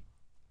agree.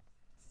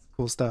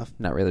 Cool stuff.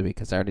 Not really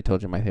because I already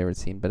told you my favorite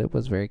scene, but it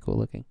was very cool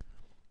looking.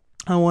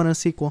 I want a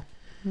sequel.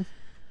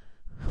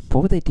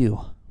 What would they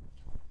do?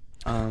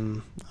 I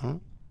don't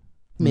know.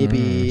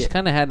 Maybe She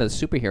kind of had a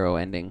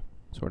superhero ending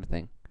sort of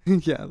thing.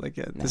 yeah, like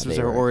No, this was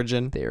they her were-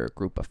 origin. They're a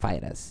group of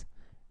fighters,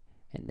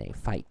 and they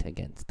fight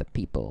against the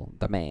people,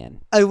 the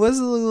man. I was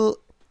a little.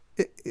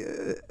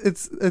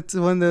 It's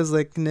one of those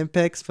like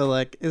nitpicks, but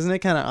like, isn't it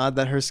kind of odd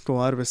that her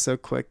squad was so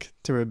quick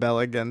to rebel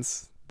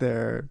against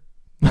their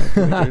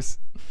leaders?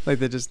 Like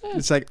they just,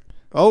 it's like,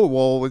 oh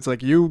well, it's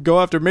like you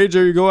go after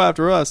Major, you go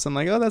after us. I'm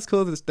like, oh, that's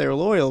cool that they're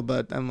loyal,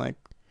 but I'm like,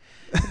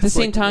 At the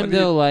same like, time, what do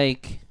you- though,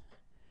 like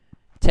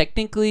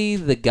technically,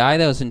 the guy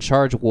that was in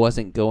charge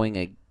wasn't going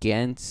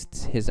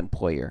against his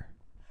employer.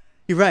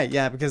 you're right,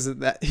 yeah, because of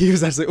that he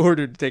was actually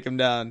ordered to take him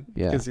down.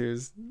 Yeah. because he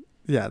was,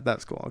 yeah, that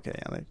was cool. Okay,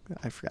 yeah, like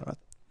I forgot about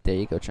There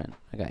you go, Trent.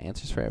 I got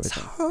answers for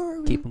everything.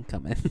 that. Keep them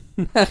coming.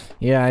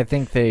 Yeah, I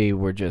think they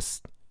were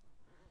just.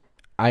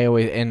 I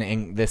always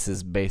and this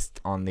is based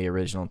on the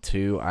original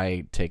too.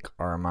 I take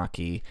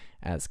Aramaki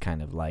as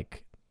kind of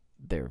like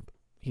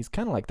he's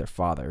kind of like their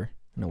father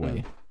in a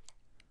way.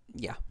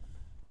 Yeah.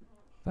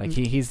 Like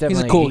he's a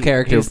definitely cool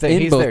character he's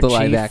in both their the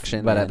live chief,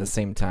 action but at and- the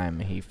same time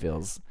he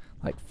feels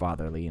like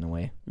fatherly in a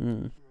way.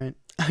 Mm.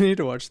 I need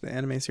to watch the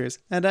anime series.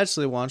 I'd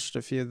actually watched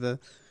a few of the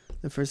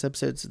the first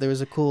episodes. There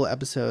was a cool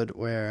episode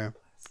where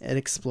it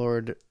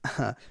explored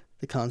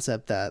the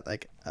concept that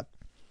like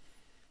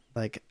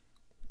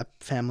a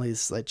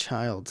family's like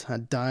child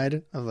had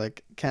died of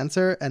like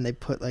cancer, and they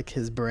put like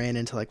his brain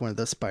into like one of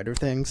those spider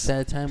things.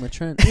 Sad time with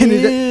Trent. And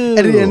he Ew.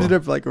 ended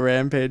up like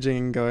rampaging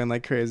and going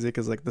like crazy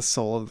because like the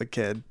soul of the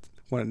kid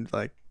wanted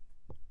like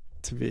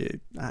to be.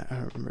 I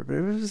don't remember, but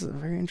it was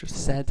very interesting.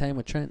 Sad time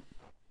with Trent.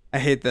 I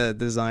hate the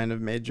design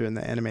of Major in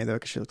the anime though,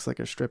 because she looks like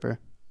a stripper.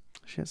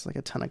 She has like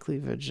a ton of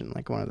cleavage and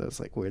like one of those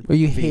like weird. Were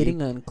you V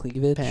hating on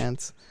cleavage?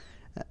 pants?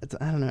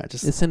 I don't know. It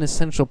just It's an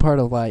essential part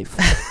of life.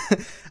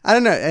 I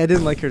don't know. I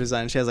didn't like her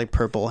design. She has like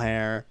purple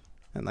hair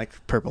and like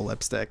purple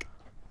lipstick.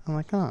 I'm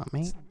like, oh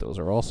man, Those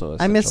are also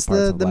essential I miss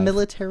parts the of life.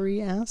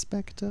 military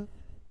aspect of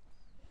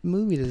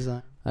movie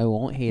design. I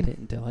won't hate it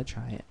until I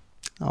try it.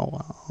 Oh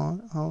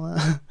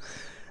well,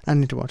 I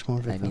need to watch more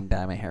of it. I mean,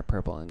 dye my hair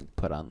purple and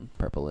put on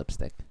purple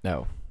lipstick.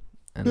 No.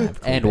 And have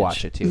And cleavage.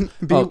 watch it too.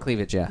 Be- Oh,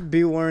 cleavage, yeah.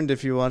 Be warned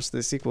if you watch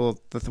the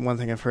sequel. One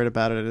thing I've heard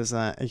about it is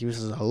that it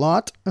uses a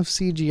lot of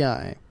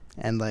CGI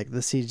and like the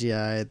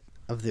CGI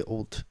of the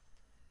old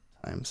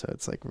time, so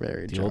it's like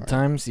very The old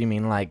jarring. times? You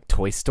mean like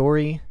Toy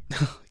Story?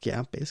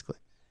 Yeah, basically.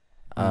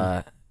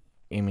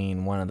 You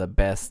mean one of the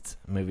best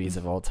movies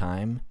of all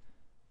time?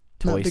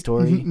 Not Toy bec-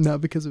 Story?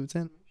 Not because of its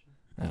end.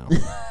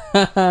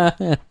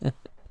 Oh.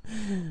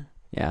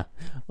 Yeah.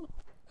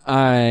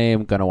 I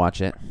am going to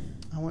watch it.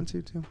 I want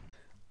to too.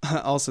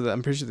 Also,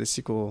 I'm pretty sure the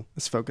sequel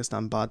is focused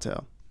on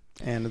Bato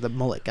and the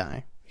mullet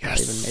guy,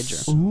 David Major.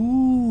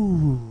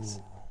 Ooh.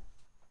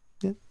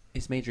 Yeah.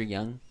 Is Major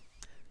young?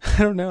 I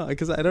don't know,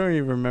 because I don't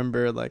even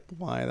remember like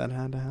why that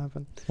had to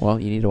happen. Well,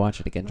 you need to watch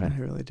it again, I Trent.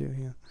 really do.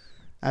 Yeah.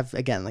 I've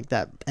again like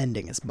that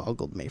ending has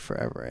boggled me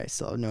forever. I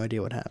still have no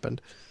idea what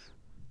happened.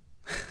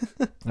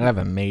 I have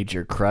a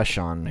major crush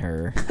on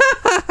her.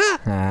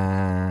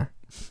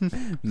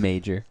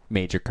 Major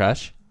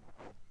crush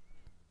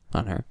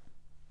on her.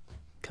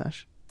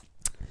 Gosh.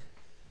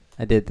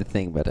 I did the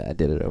thing, but I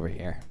did it over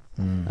here.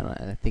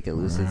 Mm. I think it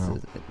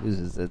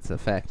loses its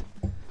effect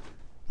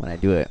when I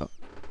do it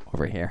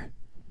over here.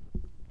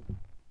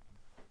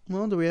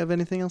 Well, do we have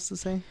anything else to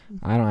say?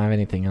 I don't have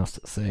anything else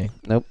to say.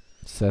 Nope.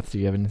 Seth, do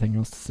you have anything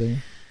else to say?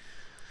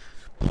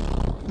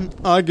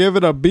 I give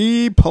it a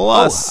B+. I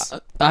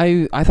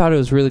thought it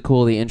was really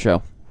cool, the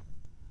intro.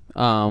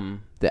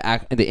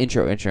 The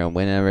intro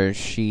whenever her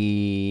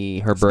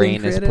It's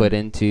brain being is created? put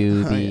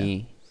into Oh,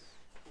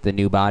 the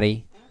new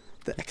body.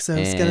 The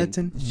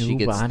exoskeleton. She New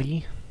gets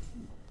body?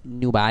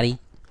 new body,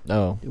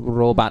 Oh.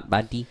 robot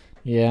body.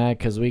 Yeah,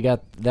 because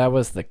that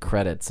was the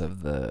credits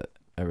of the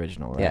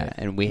original, right? Yeah,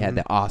 and we had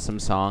the awesome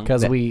song.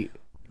 Because that-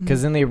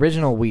 because in the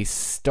original we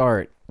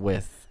start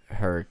with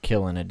her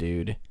killing a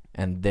dude,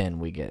 and then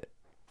we get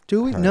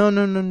Do we? her. No.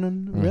 Really?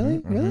 Mhm,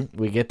 Really? mhm.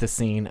 We get the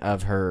scene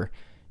of her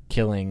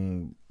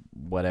killing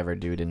whatever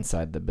dude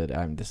inside the bed.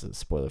 This is a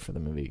spoiler for the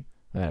movie.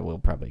 We'll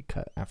probably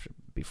cut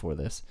before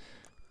this,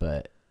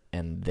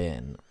 and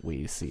then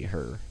we see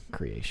her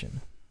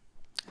creation.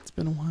 It's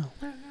been a while.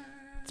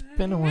 It's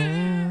been a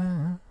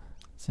while.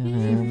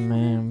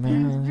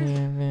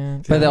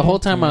 But the whole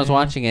time I was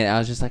watching it, I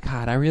was just like,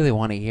 God, I really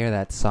want to hear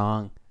that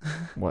song.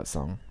 What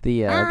song?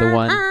 The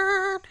one.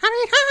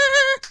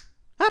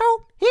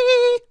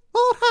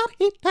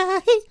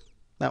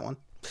 That one.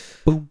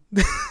 Boom.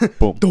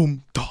 Boom.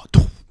 Dum, da,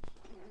 dum,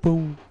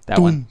 Boom. That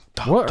one.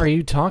 da, What da. are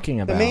you talking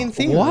The about? main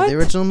theme What? of the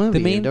original movie.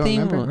 The main You don't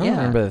theme, remember? I don't yeah.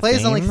 remember the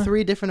Plays on like theme.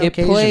 3 different It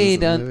occasions.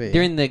 played in the movie.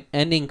 during the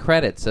ending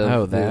credits of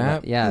Oh, the-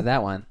 that? yeah,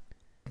 that one.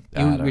 I You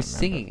don't were remember.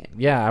 singing it.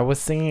 Yeah, I was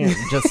singing it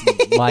just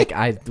like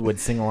I would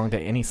sing along to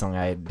any song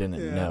I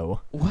didn't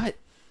know. What?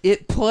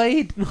 It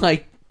played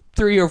like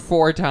 3 or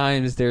 4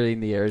 times during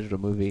the original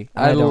movie.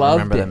 I don't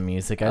loved remember it. the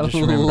music. I I just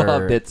remember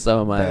loved it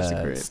so much.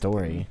 the great.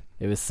 story.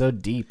 It was so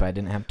deep. I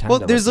didn't have time. Well,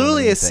 to there's listen to the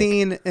literally a music.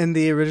 scene in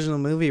the original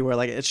movie where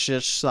like it's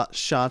just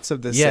shots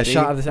of the Yeah, city.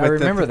 I with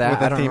remember the, that. with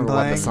the I don't theme remember what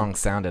playing. the song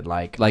sounded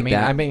like. Like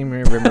that? I mean,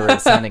 remember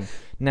it sounding.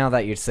 Now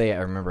that you say it, I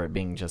remember it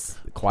being just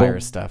choir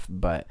Boom. stuff,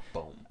 but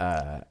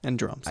And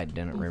drums. I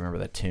didn't remember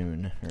the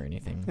tune or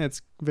anything.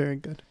 It's very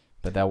good.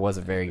 But that was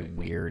a very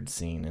weird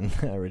scene in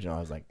the original. I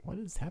was like, "What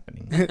is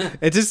happening?"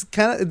 It just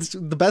kind of, it's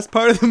the best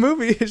part of the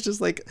movie. It's just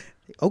like,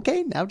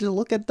 okay, now just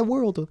look at the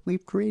world that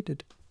we've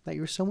created that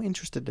you're so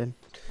interested in.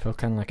 Felt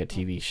kind of like a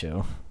TV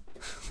show.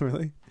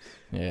 Really?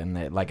 Yeah,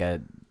 and like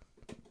a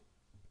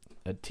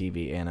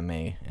TV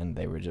anime, and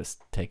they were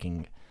just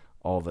taking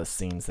all the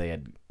scenes they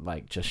had,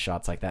 like just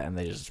shots like that, and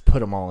they just put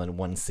them all in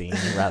one scene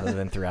rather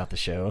than throughout the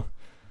show.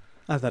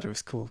 I thought it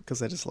was cool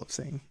because I just love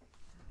seeing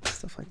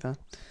stuff like that.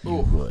 You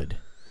would.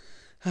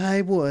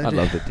 I would. I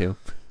loved it too.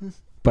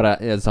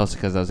 But it's also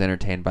because I was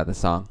entertained by the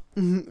song.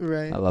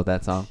 Right. I love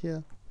that song.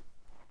 Yeah.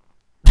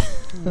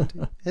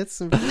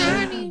 It's.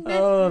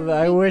 Oh,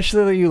 I wish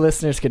that you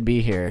listeners could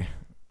be here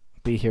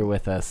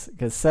with us,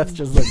 because Seth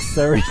just looks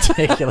so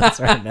ridiculous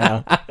right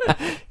now.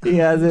 He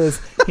has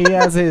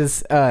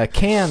his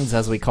cans,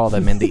 as we call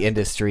them in the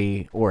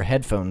industry, or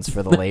headphones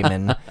for the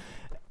layman,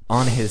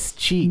 on his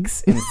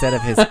cheeks instead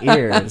of his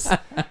ears,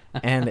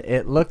 and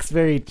it looks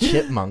very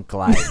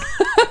chipmunk-like.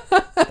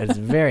 It's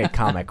very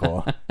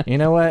comical. You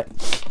know what?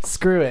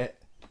 Screw it.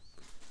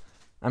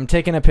 I'm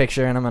taking a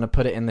picture and I'm going to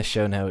put it in the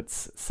show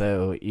notes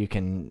so you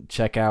can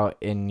check out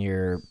in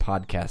your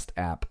podcast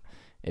app.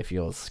 If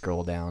you'll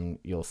scroll down,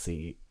 you'll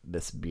see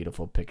this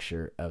beautiful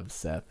picture of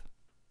Seth.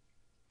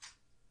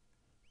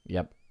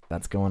 Yep,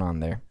 that's going on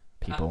there,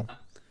 people.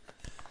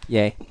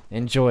 Yay.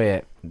 Enjoy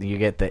it. You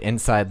get the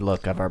inside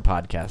look of our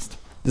podcast.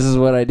 This is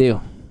what I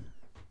do.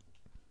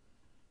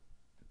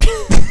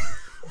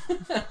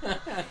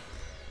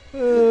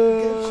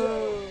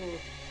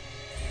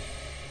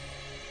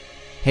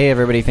 Hey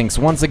everybody, thanks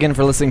once again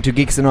for listening to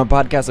Geek Cinema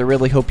Podcast. I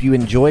really hope you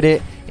enjoyed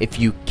it. If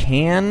you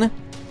can,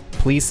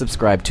 please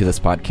subscribe to this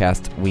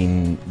podcast.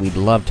 We'd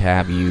love to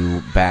have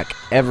you back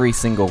every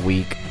single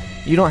week.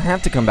 You don't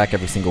have to come back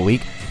every single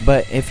week,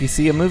 but if you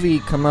see a movie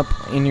come up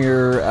in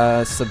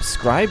your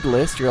subscribed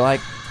list, you're like,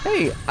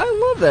 hey, I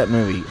love that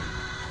movie.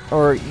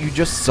 Or you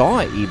just saw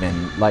it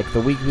even, like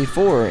the week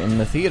before in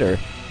the theater.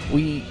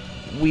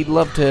 We'd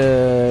love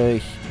to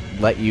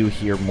let you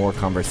hear more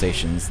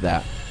conversations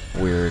that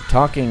we're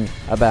talking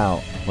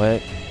about.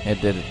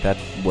 That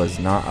was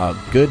not a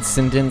good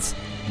sentence,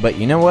 but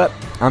you know what?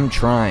 I'm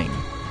trying,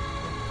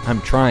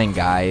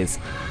 guys.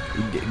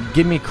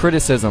 Give me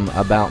criticism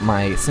about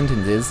my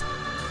sentences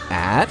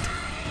at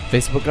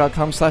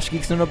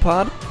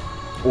facebook.com/geekcinemapod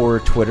or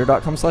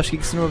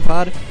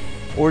twitter.com/geekcinemapod,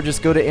 or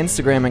just go to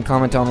Instagram and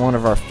comment on one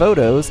of our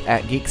photos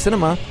at Geek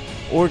Cinema,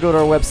 or go to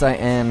our website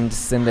and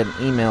send an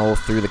email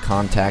through the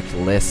contact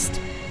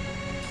list,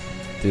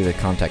 through the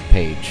contact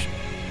page,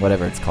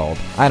 whatever it's called.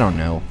 I don't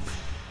know.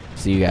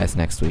 See you guys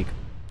next week.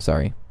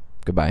 Sorry.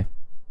 Goodbye.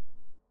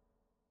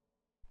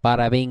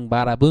 Bada bing,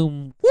 bada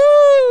boom. Woo!